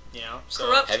 Yeah. So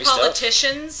corrupt Heavy stuff.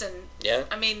 politicians and Yeah.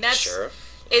 I mean that's Sure.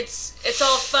 it's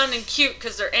all fun and cute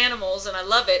because they're animals and I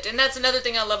love it. And that's another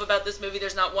thing I love about this movie.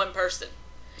 There's not one person.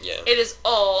 Yeah. It is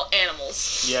all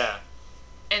animals, Yeah.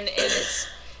 and it's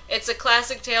It's a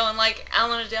classic tale, and like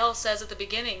Alan Adele says at the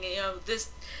beginning, you know,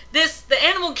 the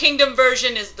Animal Kingdom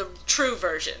version is the true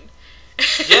version.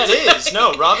 Yeah, it is.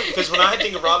 No, Robin. Because when I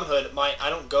think of Robin Hood, I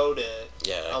don't go to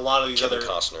a lot of these Kevin other.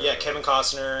 Costner. Yeah, Kevin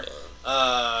Costner.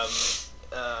 Yeah.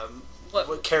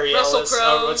 What Carrie Russell Ellis.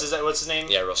 Crowe. What's his name?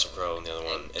 Yeah, Russell Crowe and the other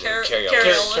one. And Carrie then Ellis. Carrie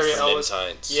Carrie Ellis.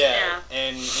 Ellis. Yeah. Yeah,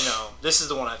 and this is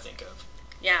the one I think of.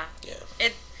 Yeah. Yeah.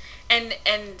 And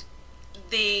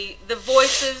the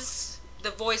voices, the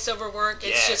voiceover work,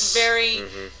 it's just very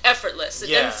effortless. It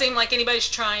doesn't seem like anybody's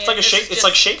trying. It's like it's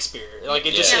like Shakespeare. Like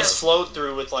it just it's flowed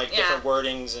through with like different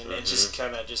wordings, and it just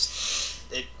kind of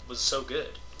it was so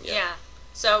good. Yeah.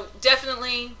 So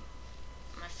definitely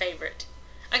my favorite.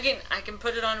 I can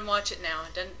put it on and watch it now.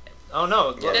 It doesn't. Oh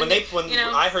no! Yeah. When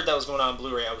I heard that was going on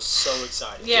Blu-ray, I was so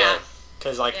excited. Yeah.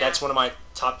 Because that's one of my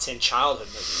top 10 childhood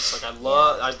movies. Like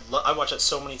I watched that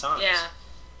so many times. Yeah.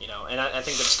 You know, and I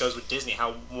think that just goes with Disney,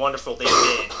 how wonderful they've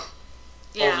been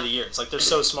over the years. Like they're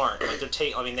so smart. Like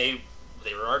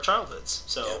they were our childhoods.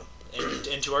 So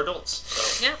and to our adults.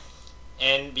 So. Yeah.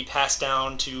 And be passed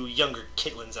down to younger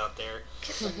Kitlins out there.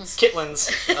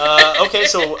 Kitlins. Okay,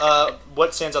 so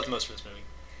what stands out the most for this movie?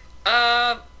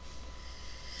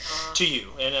 To you,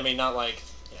 and I mean not like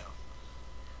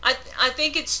I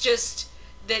think it's just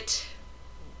that.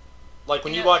 Like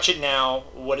when you watch it now,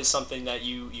 what is something that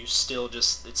you still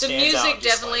just it stands out? The music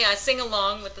just definitely. I sing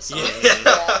along with the song,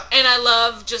 Yeah. and I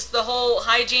love just the whole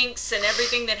hijinks and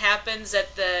everything that happens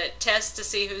at the test to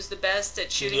see who's the best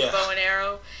at shooting a bow and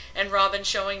arrow, and Robin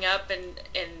showing up in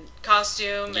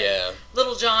costume, and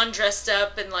Little John dressed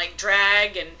up in like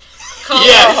drag and.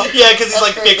 Because he's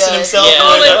like fixing himself.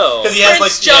 Because he has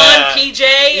Prince like John PJ,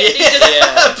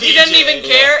 and he doesn't even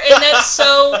care. And that's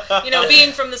so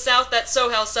being from the South, that's so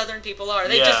how Southern people are.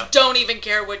 They just don't even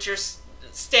care what your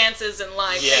stance is in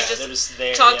life. Yeah, they just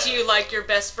talk to you like your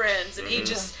best friends, and he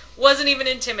just wasn't even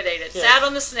intimidated. Sat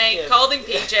on the snake, called him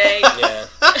PJ. Yeah,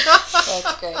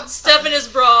 that's great. Stuffing his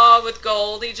bra with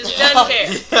gold. He just doesn't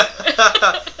care.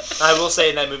 I will say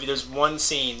in that movie, there's one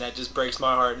scene that just breaks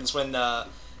my heart, and it's when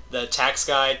the tax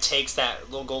guy takes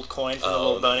that little gold coin from the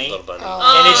little bunny. Little bunny.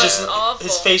 And it's just awful.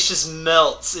 his face just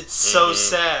melts. It's so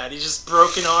sad. He's just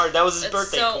broken heart. That was his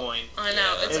birthday coin. I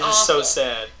know. It's awful. just so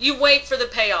sad. You wait for the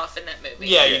payoff in that movie.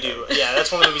 Yeah, you do. Yeah,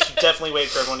 that's one of the movies you definitely wait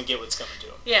for everyone to get what's coming to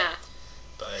them. Yeah.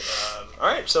 But all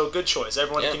right, so good choice.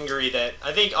 Everyone can agree that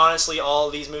I think honestly all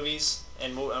of these movies,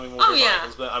 and we'll get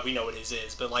Michael's, but we know what his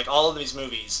is. But like all of these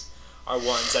movies are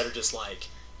ones that are just like.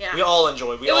 Yeah. We all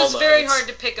enjoy. It was very hard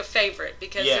to pick a favorite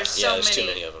because there's so there's many. too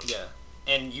many of them. Yeah,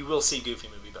 and you will see Goofy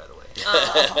movie by the way,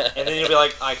 and then you'll be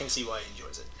like, I can see why he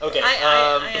enjoys it. Okay,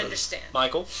 I understand.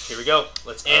 Michael, here we go.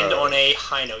 Let's end on a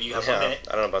high note. You have 1 minute.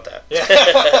 I don't know about that.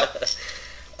 Yeah.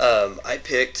 I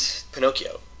picked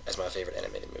Pinocchio as my favorite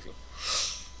animated movie.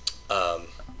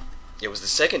 It was the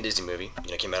second Disney movie.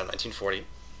 Came out in 1940.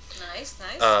 Nice.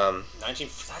 19.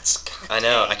 That's. I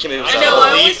know. I can't believe I can't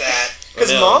believe that.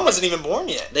 Because Mom wasn't even born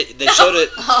yet. They showed it.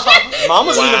 Mom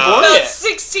wasn't even born About yet.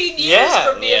 16 years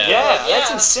from being born. Yeah,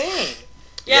 that's insane.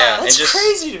 Yeah, that's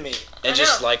crazy to me. And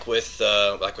just like with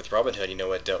Robin Hood,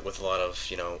 it dealt with a lot of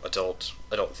adult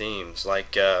themes.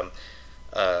 Like I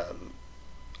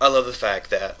love the fact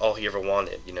that all he ever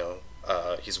wanted,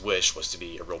 his wish was to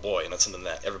be a real boy, and that's something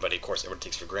that everybody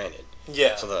takes for granted.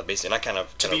 Yeah. Something that basically, and I kind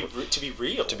of to be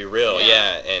real. To be real,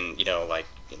 yeah. And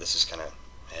this is kind of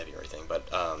heavy or everything, but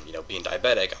being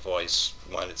diabetic, I've always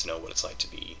wanted to know what it's like to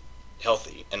be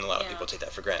healthy, and a lot of people take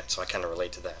that for granted. So I kind of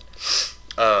relate to that.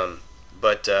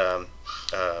 But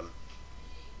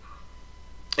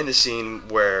in the scene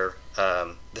where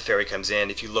the fairy comes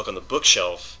in, if you look on the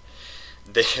bookshelf,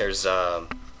 there's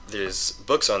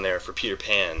books on there for Peter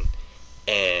Pan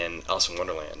and Alice in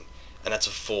Wonderland, and that's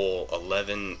a full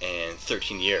 11 and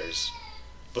 13 years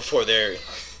before they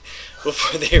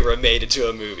were made into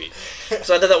a movie.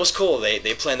 So I thought that was cool. They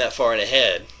planned that far in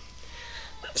ahead.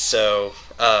 So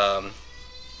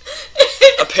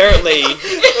apparently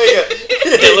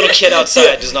the little kid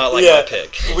outside does not like my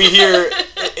pick.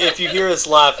 If you hear us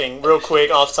laughing, real quick,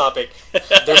 off topic,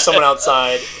 there's someone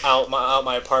outside out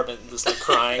my apartment just like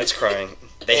crying. That's crying.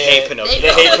 They hate Pinocchio.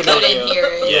 They hate Pinocchio.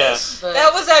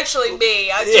 That was actually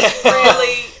me. I just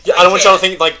really. Yeah, I don't want y'all to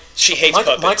think like she hates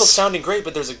puppets. Michael's sounding great,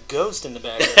 but there's a ghost in the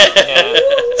background. Yeah.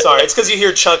 Sorry, it's because you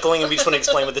hear chuckling, and we just want to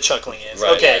explain what the chuckling is.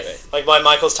 Right, okay, right. like why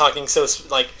Michael's talking so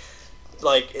like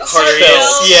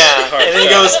Heartfelt. yeah, and then he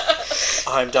goes,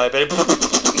 "I'm diabetic."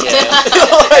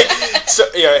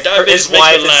 His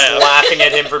wife is laughing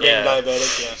at him for being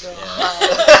diabetic. Yeah.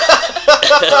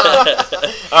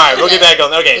 All right, we'll get back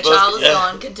on. Okay, the child is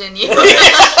gone. Continue.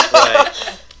 Right.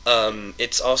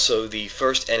 It's also the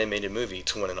first animated movie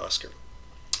to win an Oscar.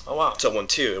 Oh wow. So it won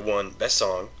 2. It won Best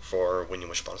Song for When You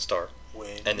Wish Upon a Star,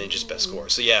 and then just Best Score.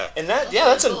 So yeah. And that's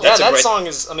a that great, song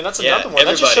is. I mean, that's another one.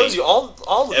 That just everybody- shows you all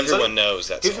of these. Everyone knows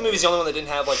that Goofy song. Movie's the only one that didn't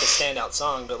have like a standout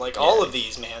song, but like all of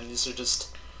these, man, these are just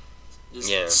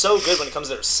so good when it comes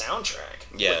to their soundtrack.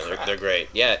 Yeah, Holy crap. they're great.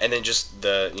 Yeah, and then just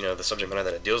the the subject matter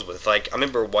that it deals with. Like I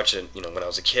remember watching when I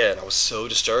was a kid, I was so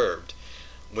disturbed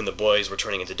when the boys were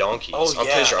turning into donkeys. Oh I'm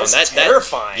yeah, pretty sure. that's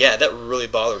terrifying. That really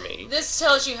bothered me. This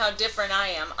tells you how different I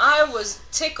am. I was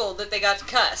tickled that they got to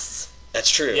cuss. That's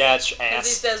true. Yeah, it's Because he ass.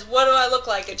 says, "What do I look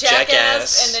like? A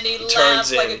jackass?" And then he laughs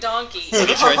turns like in- a donkey. And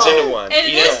he turns into one. And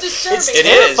it is disturbing. It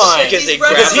is, because because they he's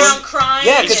running grab him. around crying.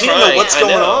 Yeah, and because he then- don't know what's I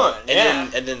going know. on.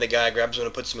 And then the guy grabs him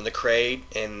and puts him in the crate,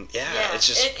 and Yeah, it's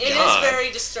just it is God.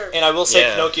 very disturbing. And I will say,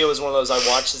 Yeah. Pinocchio was one of those I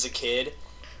watched as a kid,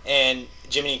 and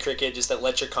Jiminy Cricket, just that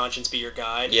let your conscience be your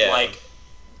guide. Yeah. Like,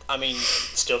 I mean,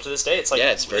 still to this day, it's like,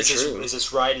 Yeah, it's very is this, true. Is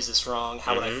this right? Is this wrong?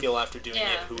 How would I Mhm. feel after doing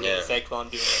Yeah. it? Who would Yeah. it affect while I'm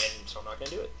doing it? And so I'm not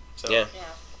going to do it. So Yeah. Yeah.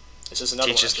 it's just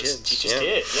another Teaches one. Just kids, teaches yeah.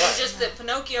 kids. Yeah. Just that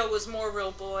Pinocchio was more real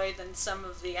boy than some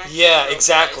of the actual Yeah, real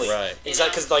exactly. boys. Right. You Exactly, know?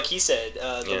 because like he said,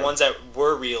 the Yeah. ones that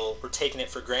were real were taking it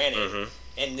for granted, Mhm.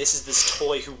 and this is this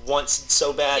toy who wants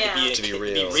so bad Yeah. to be To be to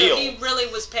real. So real. he really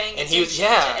was paying And attention he was-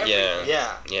 yeah. to everything.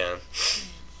 Yeah. Yeah.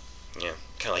 Yeah.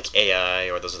 Kind of like AI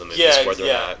or those other movies Yeah, where they're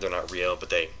yeah. not real, but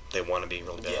they want to be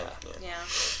really bad. Yeah.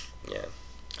 Yeah.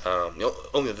 The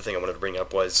only other thing I wanted to bring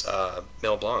up was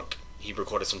Mel Blanc. He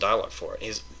recorded some dialogue for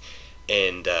it.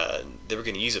 And they were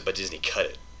going to use it, but Disney cut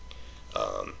it.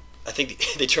 I think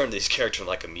they turned his character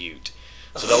like a mute.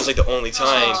 So that was like the only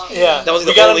time. Aw. Yeah, That was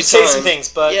we the got him only to say time. some things,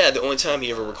 but Yeah, the only time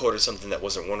he ever recorded something that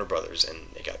wasn't Warner Brothers, and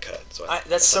it got cut. So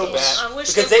that's so thought that was- bad I wish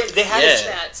because they would they had fix Yeah.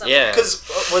 that somehow. Yeah.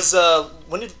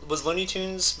 because was Looney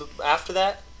Tunes after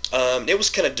that? It was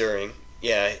kind of during.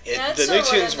 Yeah, That's the so Looney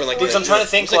Tunes right were like. Because I'm trying to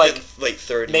think, it was like, the late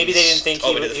 30s. Maybe they didn't think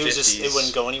all the way to he the was just 50s. it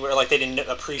wouldn't go anywhere. Like they didn't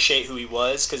appreciate who he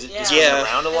was because it just Yeah. wasn't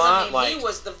around a 'Cause, lot. I mean, like he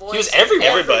was the voice. he was of everywhere.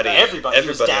 Everybody. Everybody. He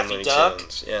was on Daffy Looney Duck.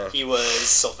 Tunes, yeah. He was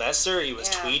Sylvester. He was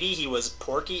Yeah. Tweety. He was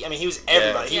Porky. I mean, he was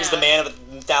everybody. He was Yeah. the man of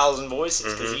 1,000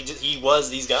 voices because he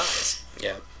was these guys.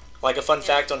 Yeah. Like a fun Yeah.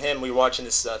 fact on him, we were watching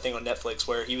this thing on Netflix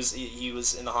where he was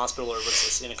in the hospital or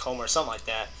was in a coma or something like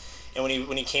that, and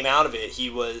when he came out of it, he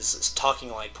was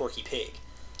talking like Porky Pig.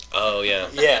 Oh yeah.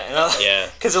 Yeah, and Yeah.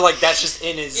 because they're like that's just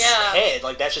in his Yeah. head,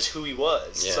 like that's just who he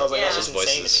was. Yeah. So I was like, that's Yeah. just His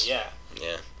insane voices. to me. Yeah,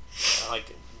 Yeah. like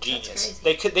genius. crazy.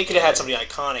 They could have had somebody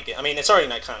iconic. I mean, it's already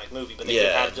an iconic movie, but they could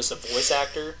Yeah. have had just a voice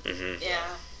actor. Mhm. Yeah.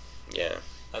 Yeah.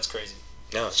 That's crazy.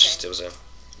 No, it's just it was a. You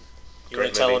want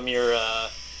Great to tell movie. him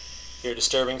your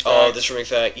disturbing fact? Oh, this ring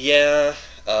fact. Yeah.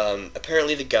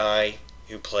 Apparently, the guy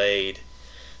who played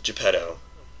Geppetto,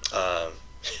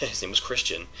 his name was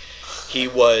Christian. He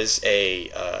was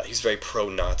he's very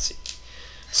pro-Nazi.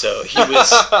 So he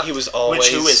was always Which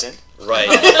who isn't? right.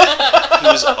 He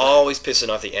was always pissing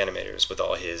off the animators with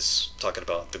all his talking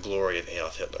about the glory of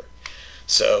Adolf Hitler.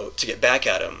 So to get back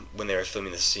at him when they were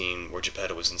filming the scene where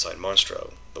Geppetto was inside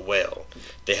Monstro, the whale,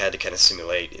 they had to kind of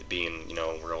simulate it being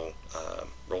real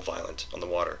violent on the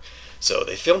water. So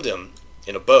they filmed him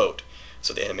in a boat.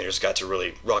 So the animators got to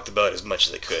really rock the boat as much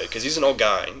as they could because he's an old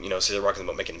guy, so they're rocking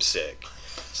the boat, making him sick.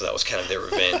 So that was kind of their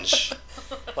revenge.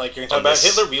 Like you're talking on about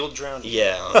this- Hitler, we'll drown you.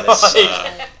 Yeah, on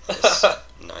this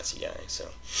Nazi guy. So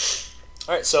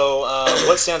All right, so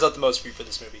what stands out the most for you for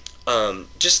this movie?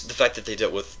 just the fact that they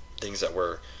dealt with things that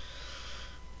were,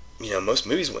 most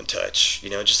movies wouldn't touch.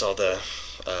 Just all the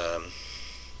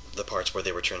parts where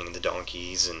they were turning into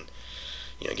donkeys and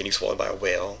getting swallowed by a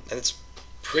whale, and it's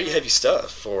pretty heavy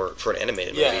stuff for an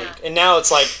animated movie. Yeah, and now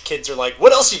it's like kids are like,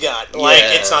 "What else you got?" Like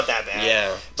Yeah. it's not that bad.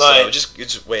 Yeah, but so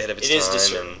it's way ahead of its it is time.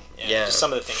 disturbing. And, Yeah, just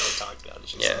some of the things we talked about.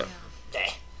 Is just, Yeah.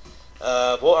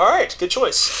 Well, all right, good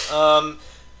choice.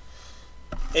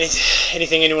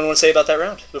 Anything anyone want to say about that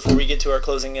round before we get to our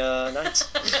closing nights?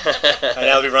 Right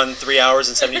now we run 3 hours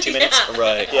and 72 minutes.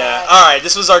 Right. Yeah. All right.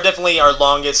 This was definitely our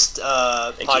longest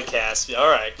podcast. All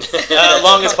right.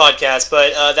 Longest podcast,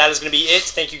 but that is going to be it.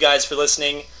 Thank you guys for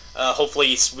listening.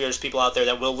 Hopefully there's people out there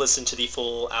that will listen to the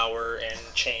full hour and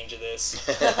change of this.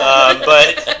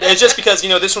 But it's just because,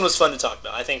 this one was fun to talk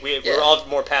about. I think we're all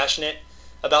more passionate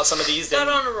about some of these than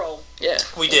Got on a roll. Yeah.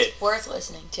 we did. Worth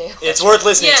listening to. It's worth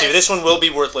listening to. Yes. This one will be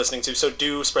worth listening to, so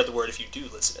do spread the word if you do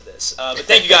listen to this. But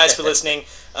thank you guys for listening.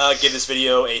 Give this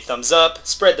video a thumbs up,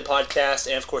 spread the podcast,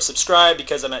 and of course subscribe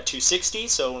because I'm at 260,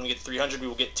 so when we get to 300 we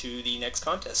will get to the next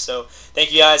contest. So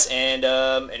thank you guys, and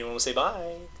anyone will say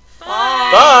bye? Bye.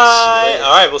 Bye!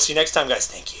 Alright, we'll see you next time, guys.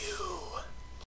 Thank you.